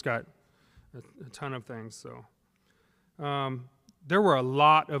 it's just got a ton of things. So there were a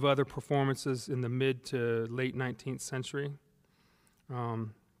lot of other performances in the mid to late 19th century.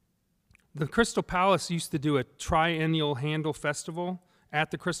 The Crystal Palace used to do a triennial Handel festival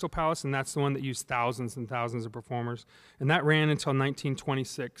at the Crystal Palace, and that's the one that used thousands and thousands of performers. And that ran until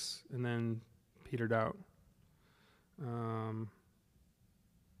 1926, and then petered out. Let's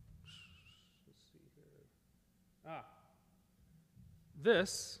see here.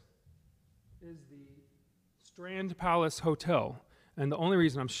 This is the Strand Palace Hotel. And the only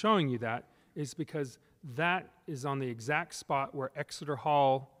reason I'm showing you that is because that is on the exact spot where Exeter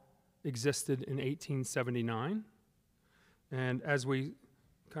Hall existed in 1879. And as we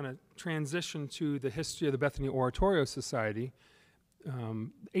kind of transition to the history of the Bethany Oratorio Society,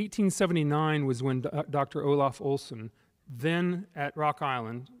 1879 was when Dr. Olaf Olsen, then at Rock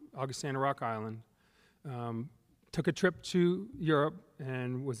Island, Augustana Rock Island, took a trip to Europe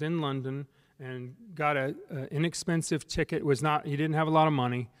and was in London and got an inexpensive ticket. He didn't have a lot of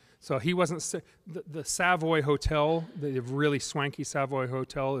money, so he wasn't. The Savoy Hotel, the really swanky Savoy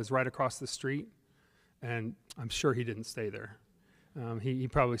Hotel, is right across the street, and I'm sure he didn't stay there. He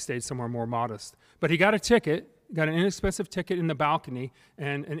probably stayed somewhere more modest. But he got a ticket, got an inexpensive ticket in the balcony,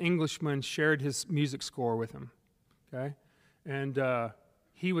 and an Englishman shared his music score with him. Okay, and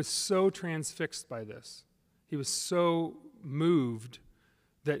he was so transfixed by this. He was so moved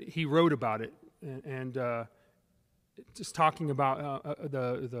that he wrote about it, and just talking about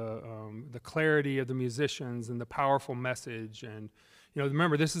the clarity of the musicians and the powerful message. And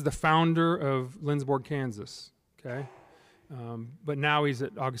remember, this is the founder of Lindsborg, Kansas. Okay, but now he's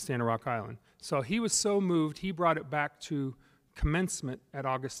at Augustana Rock Island. So he was so moved, he brought it back to commencement at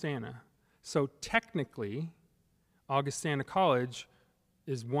Augustana. So technically, Augustana College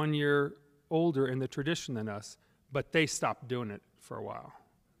is 1 year older in the tradition than us, but they stopped doing it for a while.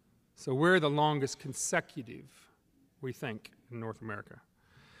 So we're the longest consecutive, we think, in North America.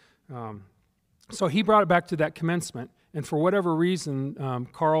 So he brought it back to that commencement, and for whatever reason,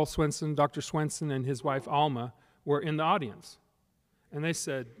 Carl Swenson, Dr. Swenson, and his wife Alma were in the audience. And they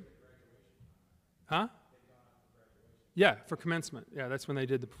said, huh? Yeah, for commencement. Yeah, that's when they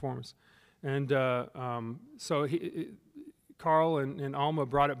did the performance. And so Carl and Alma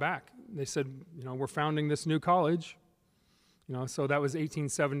brought it back. They said, we're founding this new college. So that was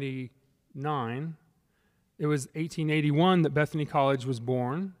 1879. It was 1881 that Bethany College was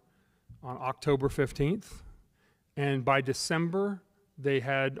born on October 15th. And by December, they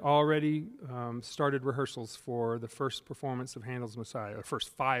had already started rehearsals for the first performance of Handel's Messiah, or first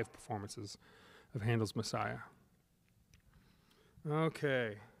 5 performances of Handel's Messiah.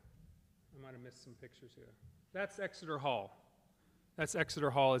 Okay. I might have missed some pictures here. That's Exeter Hall. That's Exeter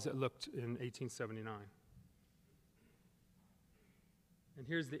Hall as it looked in 1879. And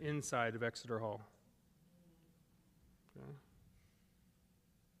here's the inside of Exeter Hall. Okay.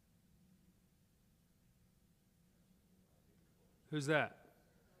 Who's that?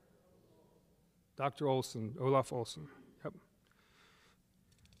 Dr. Olsen, Olaf Olsen. Yep.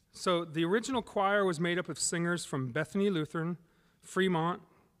 So the original choir was made up of singers from Bethany Lutheran, Fremont,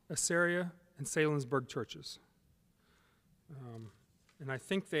 Assaria, and Salinsburg churches. And I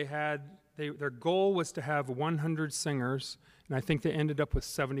think their goal was to have 100 singers, and I think they ended up with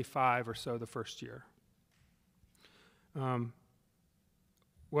 75 or so the first year.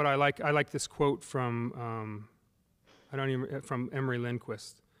 What I like this quote from from Emery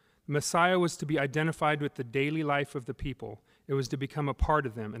Lindquist. Messiah was to be identified with the daily life of the people. It was to become a part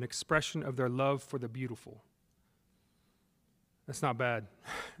of them, an expression of their love for the beautiful. That's not bad,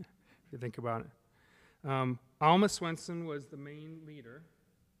 if you think about it. Alma Swenson was the main leader.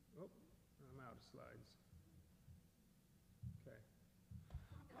 Oh, I'm out of slides. Okay.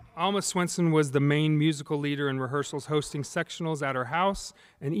 Alma Swenson was the main musical leader in rehearsals, hosting sectionals at her house,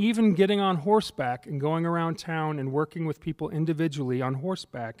 and even getting on horseback and going around town and working with people individually on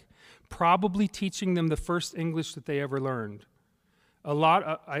horseback, probably teaching them the first English that they ever learned. I'm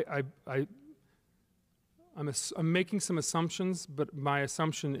making some assumptions, but my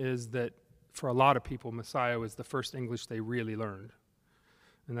assumption is that for a lot of people, Messiah was the first English they really learned.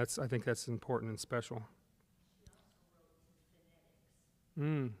 And I think that's important and special.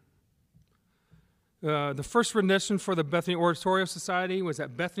 The first rendition for the Bethany Oratorio Society was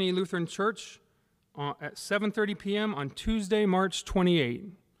at Bethany Lutheran Church at 7:30 p.m. on Tuesday, March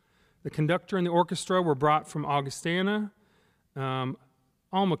 28. The conductor and the orchestra were brought from Augustana.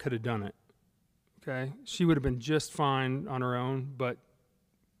 Alma could have done it. Okay, she would have been just fine on her own, but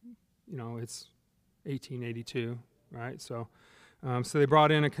it's 1882, right? So they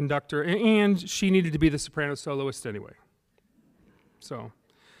brought in a conductor, and she needed to be the soprano soloist anyway. So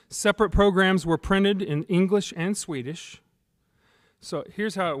separate programs were printed in English and Swedish. So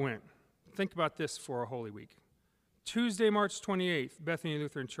here's how it went. Think about this for a Holy Week. Tuesday, March 28th, Bethany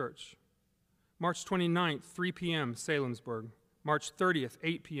Lutheran Church. March 29th, 3 p.m., Salinsburg. March 30th,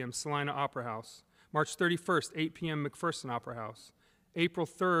 8 p.m., Salina Opera House. March 31st, 8 p.m., McPherson Opera House. April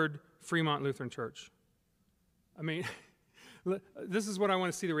 3rd, Fremont Lutheran Church. I mean, this is what I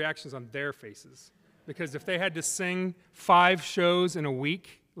want to see the reactions on their faces. Because if they had to sing 5 shows in a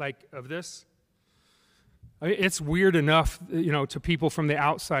week, like of this, I mean, it's weird enough, to people from the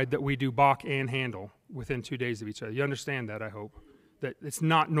outside that we do Bach and Handel within 2 days of each other. You understand that, I hope. That it's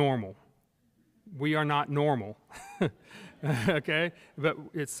not normal. We are not normal. Okay? But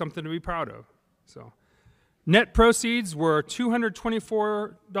it's something to be proud of. So, net proceeds were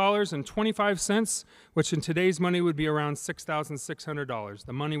 $224.25, which in today's money would be around $6,600.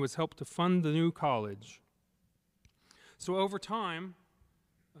 The money was helped to fund the new college. So over time,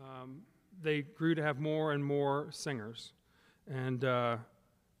 they grew to have more and more singers. And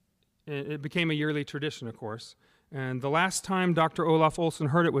it became a yearly tradition, of course. And the last time Dr. Olaf Olson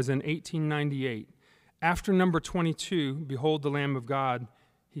heard it was in 1898. After number 22, Behold the Lamb of God,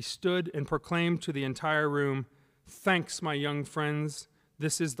 he stood and proclaimed to the entire room, "Thanks, my young friends,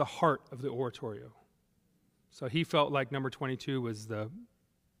 this is the heart of the oratorio." So he felt like number 22 was the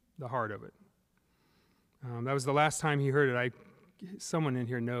heart of it. That was the last time he heard it. Someone in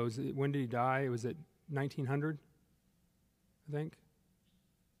here knows. When did he die? It was at 1900, I think.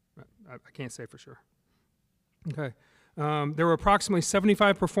 I can't say for sure. Okay. There were approximately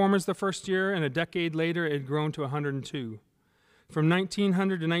 75 performers the first year, and a decade later it had grown to 102. From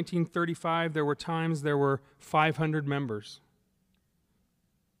 1900 to 1935, there were 500 members.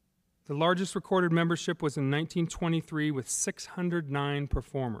 The largest recorded membership was in 1923 with 609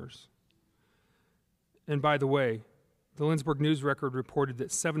 performers. And by the way, the Lindsborg News Record reported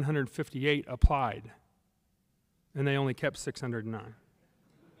that 758 applied, and they only kept 609.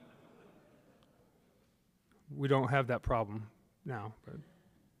 We don't have that problem now,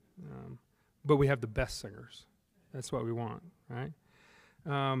 but we have the best singers. That's what we want, right?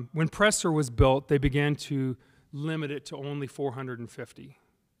 When Presser was built, they began to limit it to only 450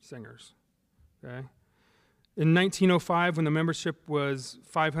 singers, okay? In 1905, when the membership was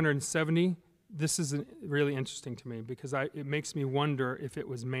 570, this is really interesting to me because it makes me wonder if it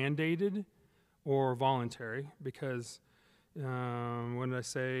was mandated or voluntary because, what did I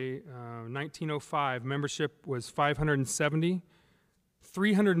say? 1905, membership was 570.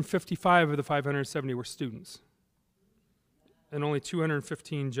 355 of the 570 were students and only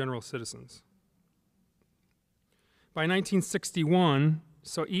 215 general citizens. By 1961,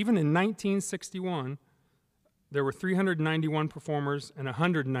 so even in 1961, there were 391 performers, and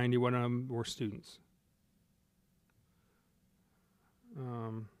 191 of them were students.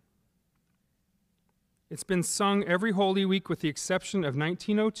 It's been sung every Holy Week with the exception of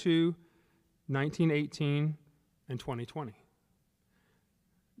 1902, 1918, and 2020.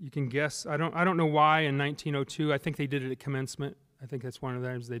 You can guess. I don't know why in 1902. I think they did it at commencement. I think that's one of the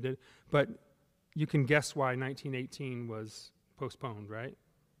times they did. But you can guess why 1918 was postponed, right?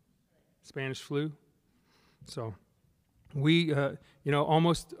 Spanish flu. So we,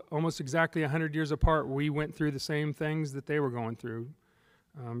 almost exactly 100 years apart, we went through the same things that they were going through,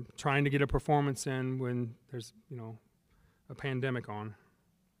 trying to get a performance in when there's, a pandemic on.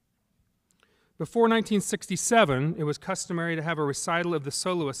 Before 1967, it was customary to have a recital of the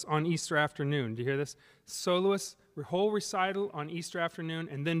soloists on Easter afternoon. Do you hear this? Soloists, whole recital on Easter afternoon,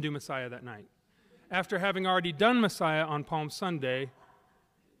 and then do Messiah that night. After having already done Messiah on Palm Sunday,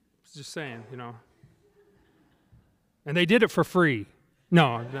 just saying, And they did it for free.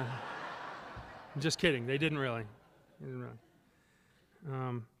 No, I'm just kidding. They didn't really.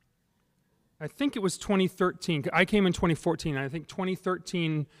 I think it was 2013. I came in 2014. I think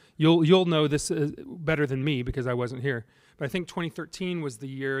 2013, you'll know this better than me because I wasn't here. But I think 2013 was the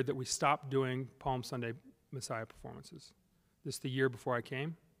year that we stopped doing Palm Sunday Messiah performances. This the year before I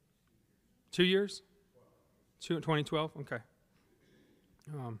came? 2 years? 2012? Okay.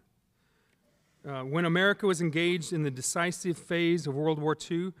 When America was engaged in the decisive phase of World War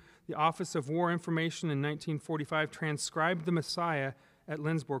II, the Office of War Information in 1945 transcribed the Messiah at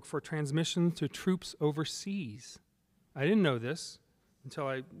Lindsborg for transmission to troops overseas. I didn't know this until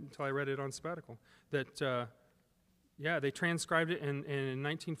I read it on sabbatical. That, they transcribed it and in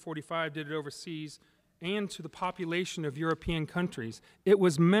 1945 did it overseas and to the population of European countries. It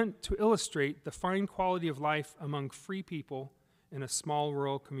was meant to illustrate the fine quality of life among free people in a small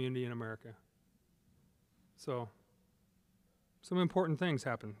rural community in America. So, some important things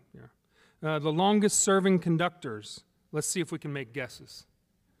happen here. The longest serving conductors. Let's see if we can make guesses.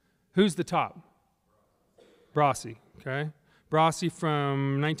 Who's the top? Brasi, okay? Brasi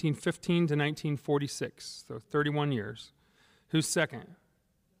from 1915 to 1946, so 31 years. Who's second?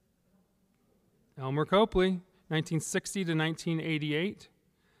 Elmer Copley. 1960 to 1988.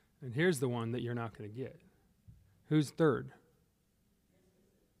 And here's the one that you're not going to get. Who's third?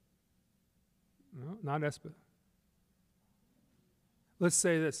 No, not Espa. Let's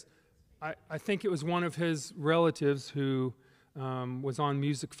say this. I think it was one of his relatives who was on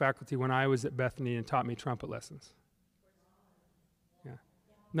music faculty when I was at Bethany and taught me trumpet lessons. Yeah.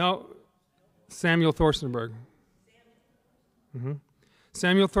 No, Samuel Thorstenberg. Mm-hmm.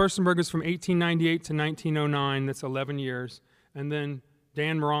 Samuel Thorstenberg is from 1898 to 1909. That's 11 years. And then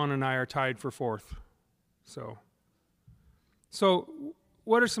Dan Moran and I are tied for fourth. So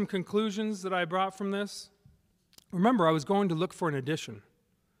what are some conclusions that I brought from this? Remember, I was going to look for an edition.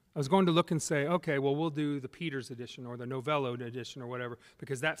 I was going to look and say, okay, well, we'll do the Peters edition or the Novello edition or whatever,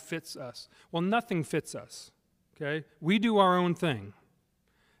 because that fits us. Well, nothing fits us, okay? We do our own thing.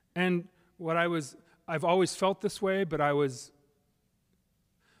 And I've always felt this way, but I was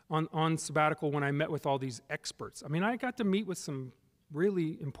on sabbatical when I met with all these experts. I mean, I got to meet with some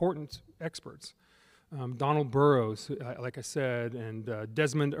really important experts. Donald Burrows, like I said, and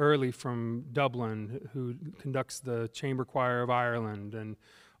Desmond Earley from Dublin, who conducts the Chamber Choir of Ireland, and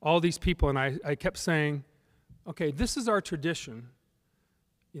all these people. And I kept saying, okay, this is our tradition,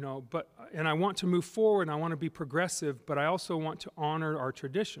 and I want to move forward, and I want to be progressive, but I also want to honor our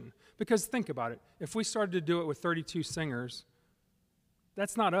tradition. Because think about it. If we started to do it with 32 singers,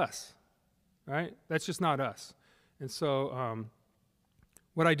 that's not us, right? That's just not us. And so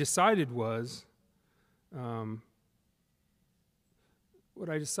what I decided was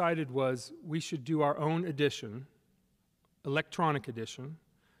we should do our own edition, electronic edition,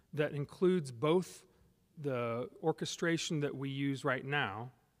 that includes both the orchestration that we use right now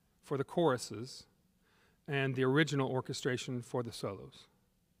for the choruses and the original orchestration for the solos.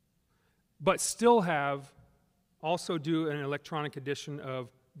 But still also do an electronic edition of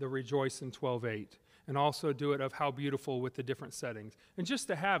the Rejoice in 12/8, and also do it of How Beautiful with the different settings. And just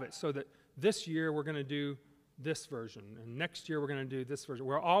to have it so that this year we're going to do this version, and next year we're going to do this version.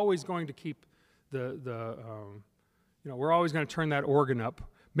 We're always going to keep we're always going to turn that organ up.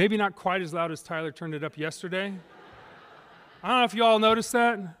 Maybe not quite as loud as Tyler turned it up yesterday. I don't know if you all noticed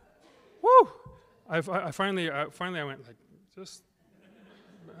that. Woo! I finally went like, just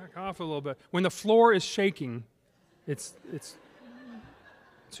back off a little bit. When the floor is shaking, it's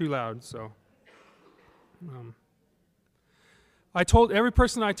too loud. So, I told every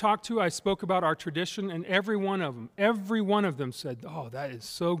person I talked to, I spoke about our tradition, and every one of them said, "Oh, that is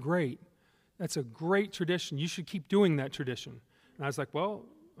so great. That's a great tradition. You should keep doing that tradition." And I was like, "Well,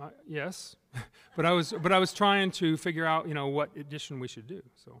 yes," but I was trying to figure out, what edition we should do.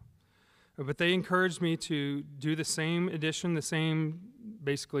 So, but they encouraged me to do the same edition, the same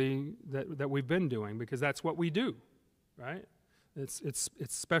basically that we've been doing, because that's what we do, right? It's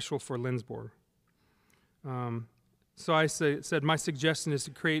special for Lindsborg. So I said my suggestion is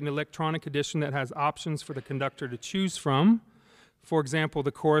to create an electronic edition that has options for the conductor to choose from. For example,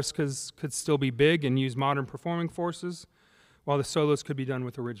 the chorus could still be big and use modern performing forces, while the solos could be done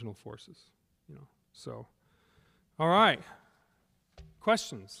with original forces. So, all right.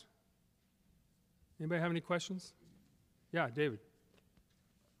 Questions? Anybody have any questions? Yeah, David.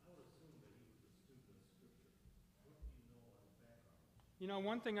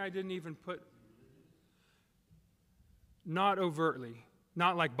 One thing I didn't even put, not overtly,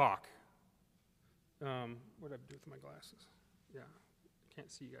 not like Bach. What did I do with my glasses? Yeah, can't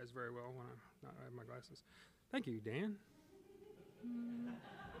see you guys very well when I have my glasses. Thank you, Dan.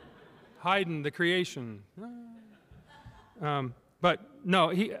 Haydn, the Creation. But no,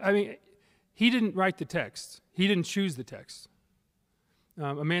 he didn't write the text. He didn't choose the text.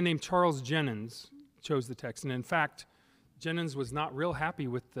 A man named Charles Jennens chose the text, and in fact, Jennens was not real happy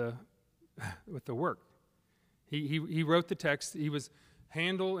with the work. He wrote the text.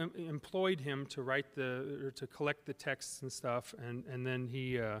 Handel employed him to to collect the texts and stuff, and then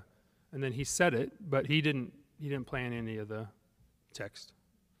he said it, but he didn't plan any of the text.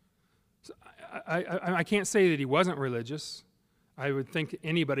 So I can't say that he wasn't religious. I would think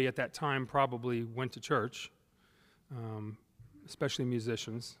anybody at that time probably went to church, especially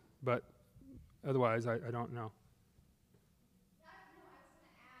musicians, but otherwise I don't know. I was going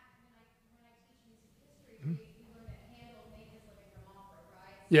to add, when I teach music history, we learn that Handel made his living from opera,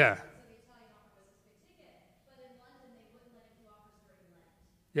 right? Yeah. So the Italian opera was his big ticket, but in London they wouldn't let him do operas during Lent.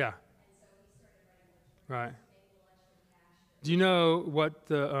 Yeah. And so he started writing literature Right. to make a little extra cash. Do you know what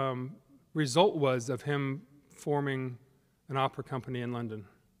the result was of him forming an opera company in London?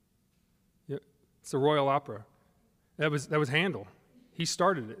 Yeah, it's the Royal Opera. That was Handel. He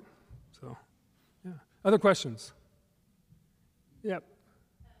started it. So, yeah. Other questions? Yep. Would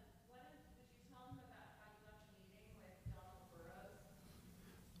you tell them about how you got your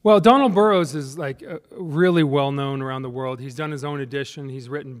Well, Donald Burroughs is like really well known around the world. He's done his own edition. He's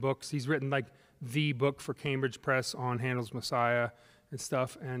written books. He's written like the book for Cambridge Press on Handel's Messiah and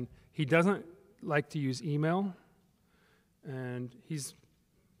stuff. And he doesn't like to use email. And he's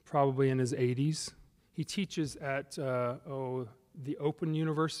probably in his 80s. He teaches at the Open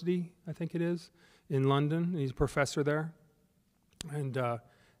University, I think it is, in London. He's a professor there. And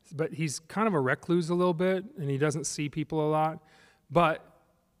but he's kind of a recluse a little bit, and he doesn't see people a lot. But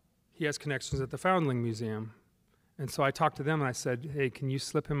he has connections at the Foundling Museum. And so I talked to them and I said, hey, can you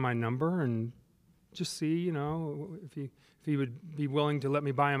slip him my number and just see, you know, if he would be willing to let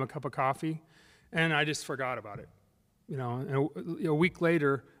me buy him a cup of coffee? And I just forgot about it. You know, and a week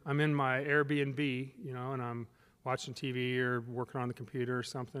later, I'm in my Airbnb, you know, and I'm watching TV or working on the computer or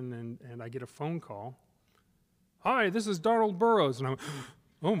something, and I get a phone call. Hi, this is Donald Burroughs. And I'm,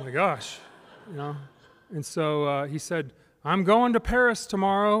 oh my gosh, you know. And so he said, I'm going to Paris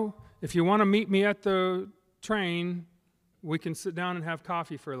tomorrow. If you want to meet me at the train, we can sit down and have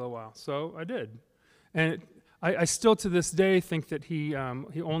coffee for a little while. So I did. And I still to this day think that he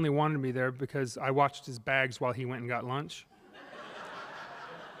only wanted me there because I watched his bags while he went and got lunch.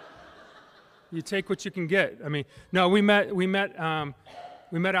 You take what you can get. I mean, no, we met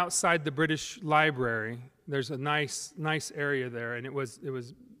outside the British Library. There's a nice area there, and it was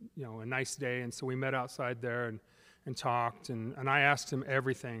you know, a nice day, and so we met outside there and talked, and I asked him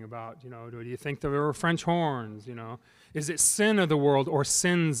everything about, you know, do you think there were French horns, you know? Is it sin of the world or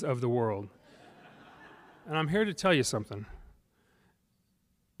sins of the world? And I'm here to tell you something.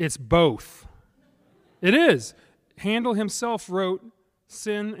 It's both. It is. Handel himself wrote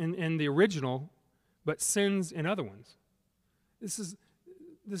sin in the original, but sins in other ones. This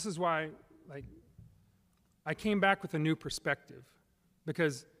is why, like, I came back with a new perspective,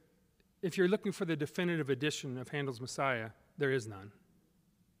 because if you're looking for the definitive edition of Handel's Messiah, there is none.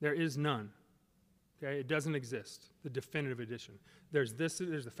 There is none. Okay, it doesn't exist, the definitive edition. There's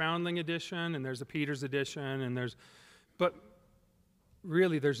the Foundling edition, and there's a Peters edition, but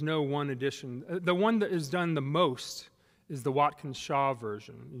really there's no one edition. The one that is done the most is the Watkins Shaw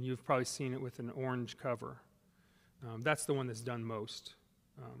version, and you've probably seen it with an orange cover. That's the one that's done most.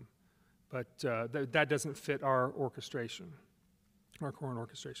 But that doesn't fit our orchestration, our current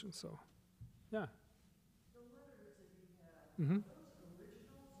orchestration, so, yeah. The letters that you had, Mm-hmm. are those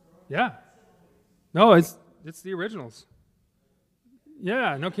originals or Yeah. No, it's the originals.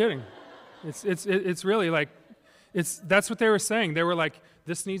 Yeah, no kidding. It's really like, that's what they were saying. They were like,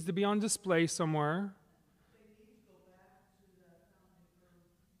 this needs to be on display somewhere. they need to go back to the founding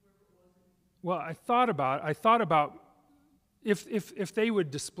or wherever it was? Well, I thought about if they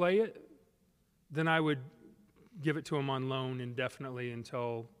would display it, then I would give it to them on loan indefinitely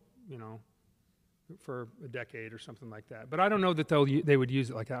until, you know, for a decade or something like that. But I don't know that they would use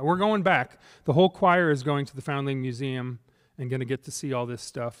it like that. We're going back. The whole choir is going to the Foundling Museum and going to get to see all this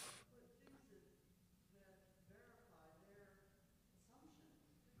stuff.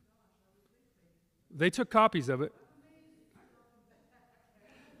 They took copies of it.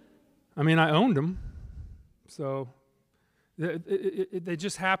 I mean, I owned them. So they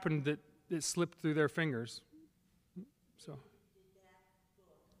just happened that it slipped through their fingers. So.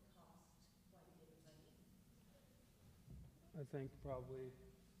 I think probably.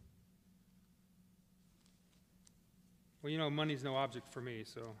 Well, you know, money's no object for me,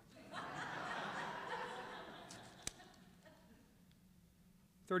 so.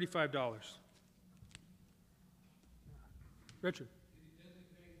 $35. Richard. Did he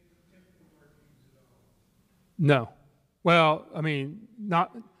designate tempo markings at all? No. Well, I mean,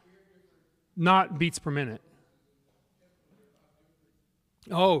 not beats per minute.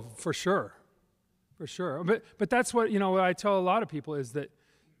 Oh, for sure. For sure. But that's what, you know, what I tell a lot of people is that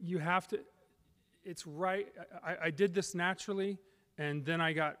you have to, it's right. I did this naturally, and then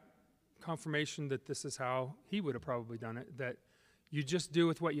I got confirmation that this is how he would have probably done it, that you just do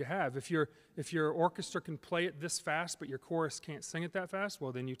with what you have. If your orchestra can play it this fast, but your chorus can't sing it that fast,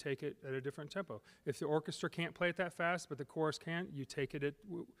 well, then you take it at a different tempo. If the orchestra can't play it that fast, but the chorus can, you take it at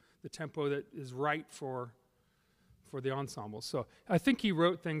the tempo that is right for the ensemble. So I think he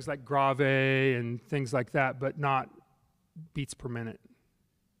wrote things like grave and things like that, but not beats per minute.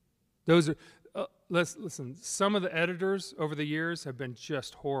 Those are, listen, some of the editors over the years have been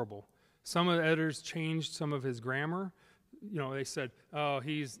just horrible. Some of the editors changed some of his grammar. You know, they said, oh,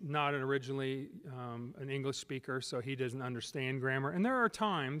 he's not originally an English speaker, so he doesn't understand grammar. And there are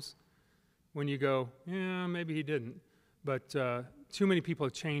times when you go, yeah, maybe he didn't. But too many people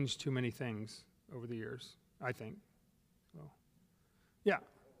have changed too many things over the years, I think. So, yeah.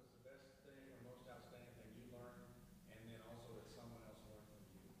 What was the best thing or most outstanding thing you learned, and then also that someone else learned from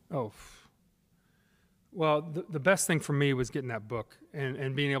you? Oh, well, the best thing for me was getting that book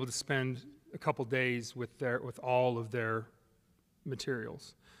and being able to spend a couple days with all of their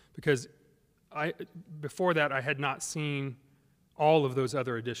materials, because before that I had not seen all of those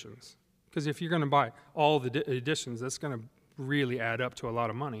other editions. Because if you're going to buy all the editions, that's going to really add up to a lot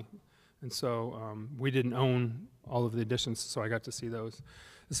of money. And so we didn't own all of the editions, so I got to see those.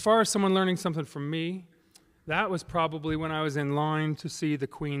 As far as someone learning something from me, that was probably when I was in line to see the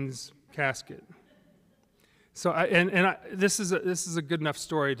Queen's casket. So this is a good enough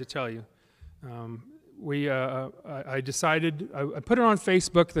story to tell you. I decided, I put it on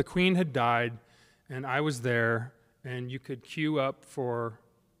Facebook. The Queen had died, and I was there, and you could queue up for,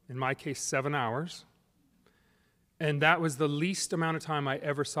 in my case, 7 hours. And that was the least amount of time I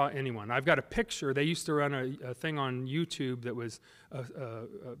ever saw anyone. I've got a picture. They used to run a thing on YouTube that was a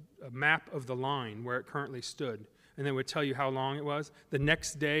map of the line where it currently stood, and they would tell you how long it was. The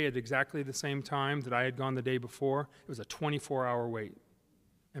next day, at exactly the same time that I had gone the day before, it was a 24-hour wait,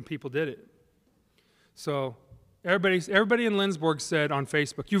 and people did it. So everybody in Lindsborg said on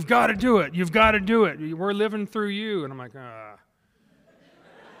Facebook, "You've got to do it. You've got to do it. We're living through you." And I'm like, ah.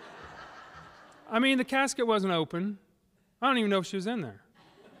 I mean, the casket wasn't open. I don't even know if she was in there.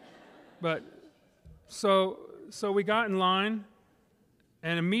 But so we got in line,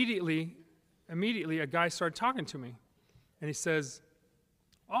 and immediately a guy started talking to me. And he says,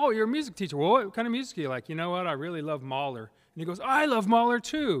 "Oh, you're a music teacher. Well, what kind of music do you like?" "You know what? I really love Mahler." And he goes, "I love Mahler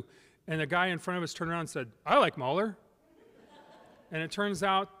too." And the guy in front of us turned around and said, "I like Mahler." And it turns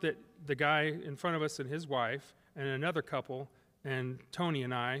out that the guy in front of us and his wife and another couple and Tony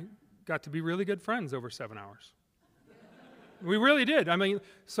and I got to be really good friends over 7 hours. We really did. I mean,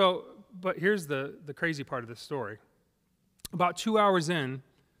 but here's the crazy part of this story. About 2 hours in,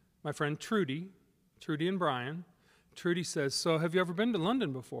 my friend Trudy and Brian, Trudy says, "So have you ever been to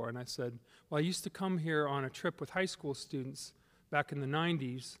London before?" And I said, "Well, I used to come here on a trip with high school students back in the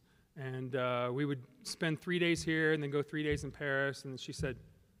 90s, and we would spend 3 days here and then go 3 days in Paris." And she said,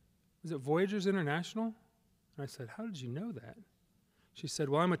 "Was it Voyagers International?" And I said, "How did you know that?" She said,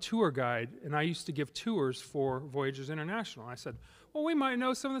 "Well, I'm a tour guide, and I used to give tours for Voyagers International." I said, "Well, we might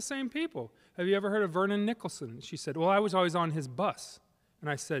know some of the same people. Have you ever heard of Vernon Nicholson?" She said, "Well, I was always on his bus." And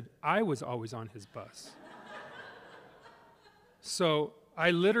I said, "I was always on his bus." So I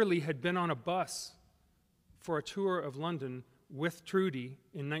literally had been on a bus for a tour of London with Trudy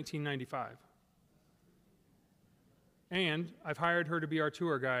in 1995. And I've hired her to be our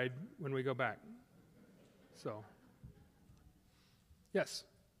tour guide when we go back. So, yes?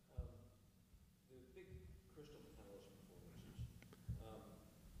 The big crystal palace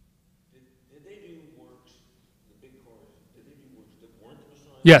performances, did they do works, the big chorus, did they do works that weren't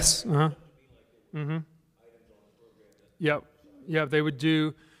Messiah? Yes. Mm-hmm. Yep, they would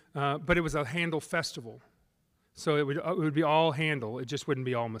do, but it was a Handel festival. So it would be all Handel, it just wouldn't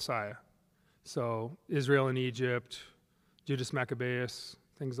be all Messiah. So Israel and Egypt, Judas Maccabeus,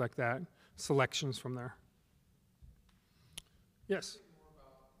 things like that, selections from there. Yes?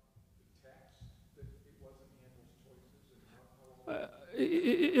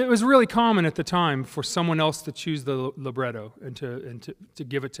 It was really common at the time for someone else to choose the libretto and to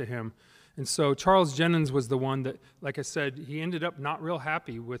give it to him. And so Charles Jennens was the one that, like I said, he ended up not real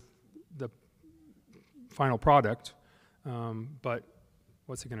happy with the final product, but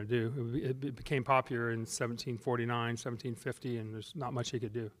what's he going to do? It became popular in 1749, 1750, and there's not much he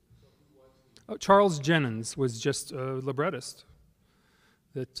could do. Oh, Charles Jennens was just a librettist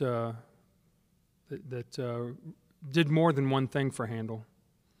that did more than one thing for Handel,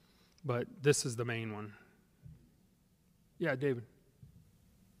 but this is the main one. Yeah, David.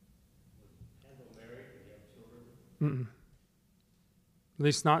 Was Handel married? Did he have children? At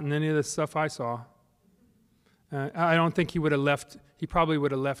least not in any of the stuff I saw. I don't think he would have left, he probably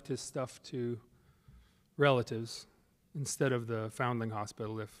would have left his stuff to relatives instead of the Foundling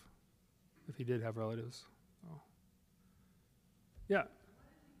Hospital if he did have relatives. So. Yeah.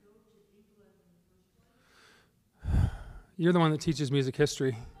 You're the one that teaches music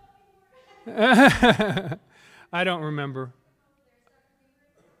history. I don't remember.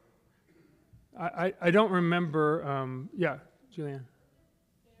 I don't remember. Yeah, Julianne.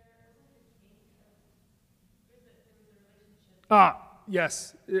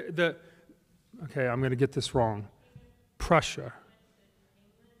 Yes. Okay, I'm going to get this wrong. Prussia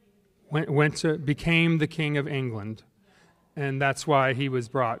became the king of England, and that's why he was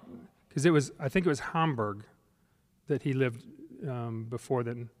brought. Because I think it was Hamburg that he lived before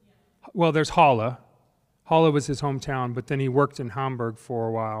then. Well, there's Halle. Halle was his hometown, but then he worked in Hamburg for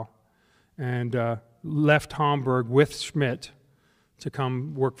a while, and left Hamburg with Schmidt to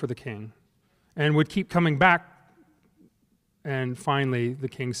come work for the king, and would keep coming back. And finally, the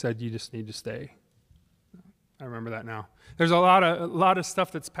king said, "You just need to stay." I remember that now. There's a lot of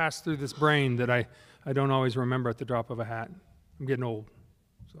stuff that's passed through this brain that I don't always remember at the drop of a hat. I'm getting old,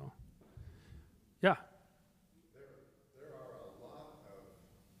 so yeah. There are a lot of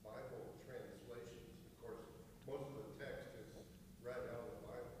Bible translations. Of course, most of the text is right out of the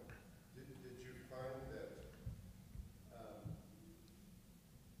Bible. Did you find that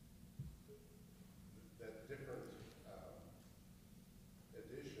different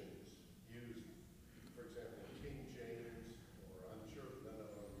editions used, for example, King James, or I'm sure none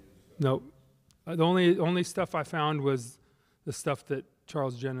of them used No, the only stuff I found was the stuff that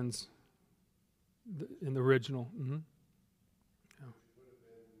Charles Jennens in the original. Mm-hmm.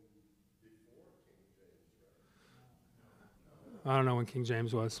 I don't know when King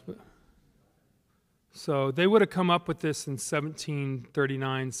James was, but so they would have come up with this in 1739,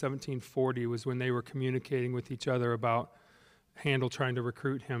 1740 was when they were communicating with each other about Handel trying to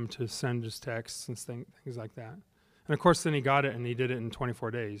recruit him to send his texts and things like that. And of course, then he got it, and he did it in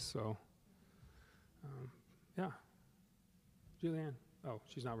 24 days. So, yeah. Julianne. Oh,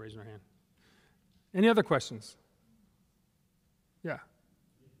 she's not raising her hand. Any other questions? Yeah.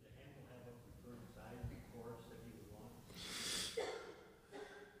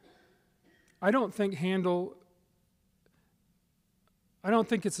 I don't think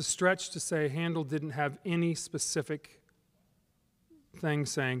it's a stretch to say Handel didn't have any specific thing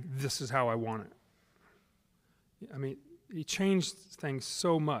saying, this is how I want it. I mean, he changed things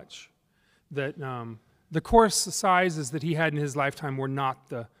so much that the chorus sizes that he had in his lifetime were not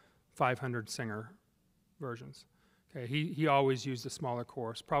the 500 singer versions. Okay, he always used a smaller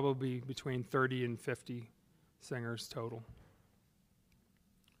chorus, probably between 30 and 50 singers total.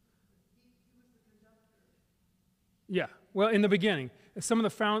 Yeah, well, in the beginning, some of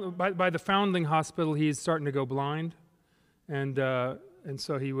the by the foundling hospital, he's starting to go blind, and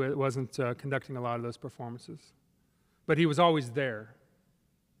so he wasn't conducting a lot of those performances, but he was always there.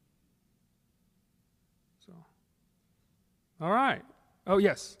 So, all right. Oh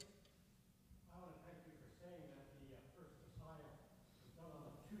yes. I want to thank you for saying that the first Messiah was done on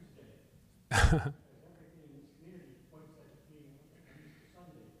a Tuesday. Because everything in this community points at it being Easter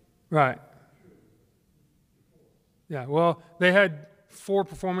Sunday. Right. Yeah, well, they had 4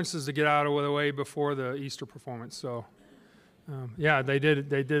 performances to get out of the way before the Easter performance, so yeah, they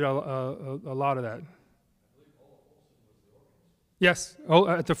did a lot of that. Yes,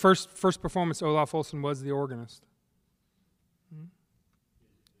 at the first performance, Olaf Olsen was the organist.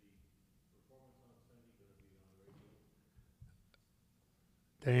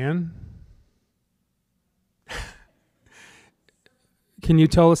 Dan? Can you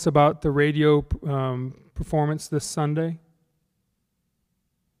tell us about the radio performance this Sunday?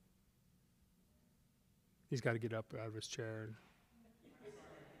 He's got to get up out of his chair.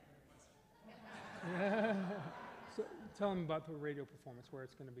 So tell him about the radio performance, where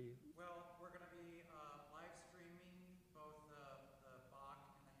it's going to be. Well, we're going to be live streaming both the Bach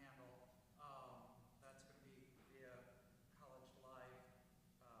and the Handel. That's going to be via College Live.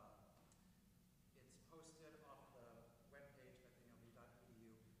 It's posted off the webpage, bethnylb.edu.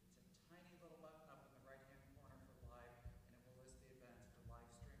 It's a tiny little button up in the right-hand corner for live, and it will list the events for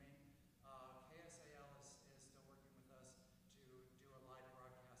live streaming. KSAL is still working with us to do a live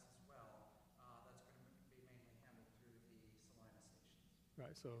broadcast as well. That's going to be mainly handled through the Salina stations.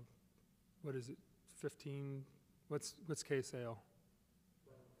 Right, so what is it, 15, what's KSAL?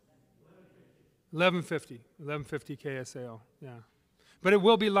 1150 KSAL, yeah. But it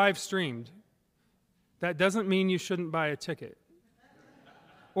will be live streamed. That doesn't mean you shouldn't buy a ticket.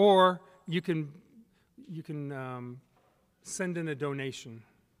 Or you can send in a donation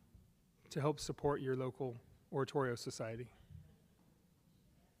to help support your local oratorio society.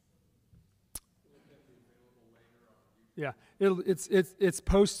 Yeah, it's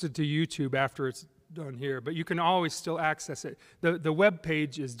posted to YouTube after it's done here, but you can always still access it. The web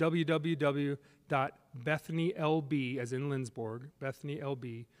page is www.bethnylb, as in Lindsborg,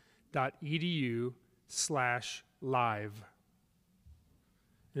 bethnylb.edu/live.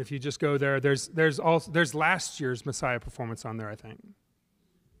 And if you just go there, there's last year's Messiah performance on there, I think.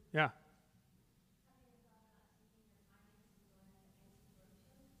 Yeah.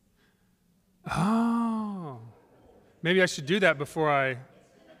 Oh. Maybe I should do that before I...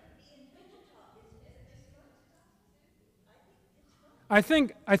 I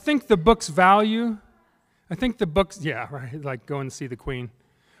think the book's value, yeah, right, like going to see the Queen.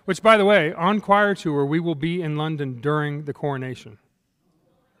 Which, by the way, on choir tour, we will be in London during the coronation.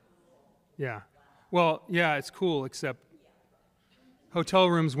 Yeah. Well, yeah, it's cool, except Hotel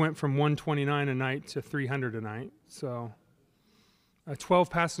rooms went from $129 a night to $300 a night. So a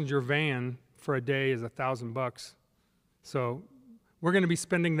 12-passenger van for a day is $1,000. So we're going to be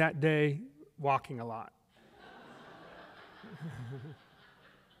spending that day walking a lot.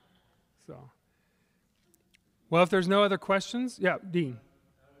 So, well, if there's no other questions, yeah, Dean.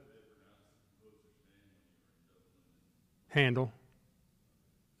 Handel.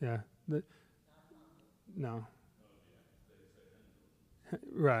 Yeah. No.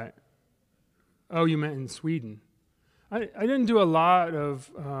 Right. Oh, you meant in Sweden. I didn't do a lot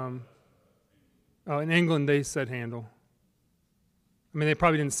of, oh, in England they said Handel. I mean, they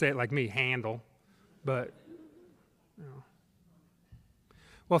probably didn't say it like me, Handel, but, you know.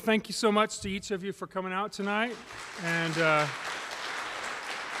 Well, thank you so much to each of you for coming out tonight. And,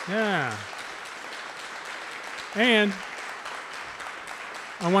 yeah. And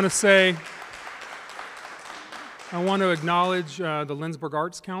I want to acknowledge the Lindsberg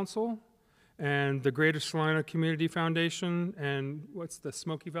Arts Council and the Greater Salina Community Foundation and what's the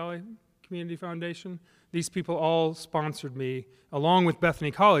Smoky Valley Community Foundation. These people all sponsored me, along with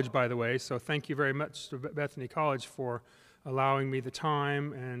Bethany College, by the way, so thank you very much to Bethany College for allowing me the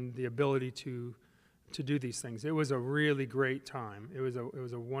time and the ability to do these things. It was a really great time. It was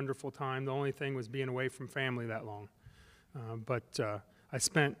a wonderful time. The only thing was being away from family that long. But I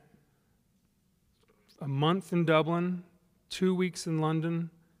spent a month in Dublin, 2 weeks in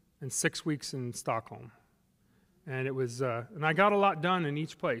London, and 6 weeks in Stockholm. And it was, and I got a lot done in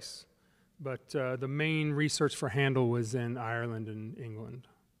each place. But the main research for Handel was in Ireland and England.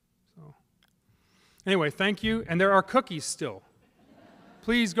 So, anyway, thank you. And there are cookies still.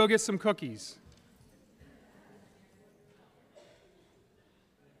 Please go get some cookies.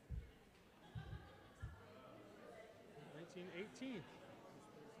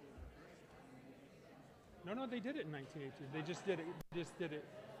 No, they did it in 1918. They just did it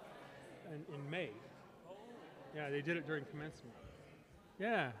in May. Yeah, they did it during commencement.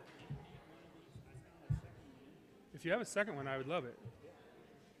 Yeah. If you have a second one, I would love it.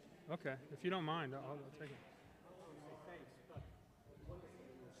 Okay, if you don't mind, I'll take it.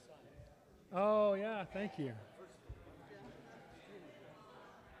 Oh, yeah, thank you.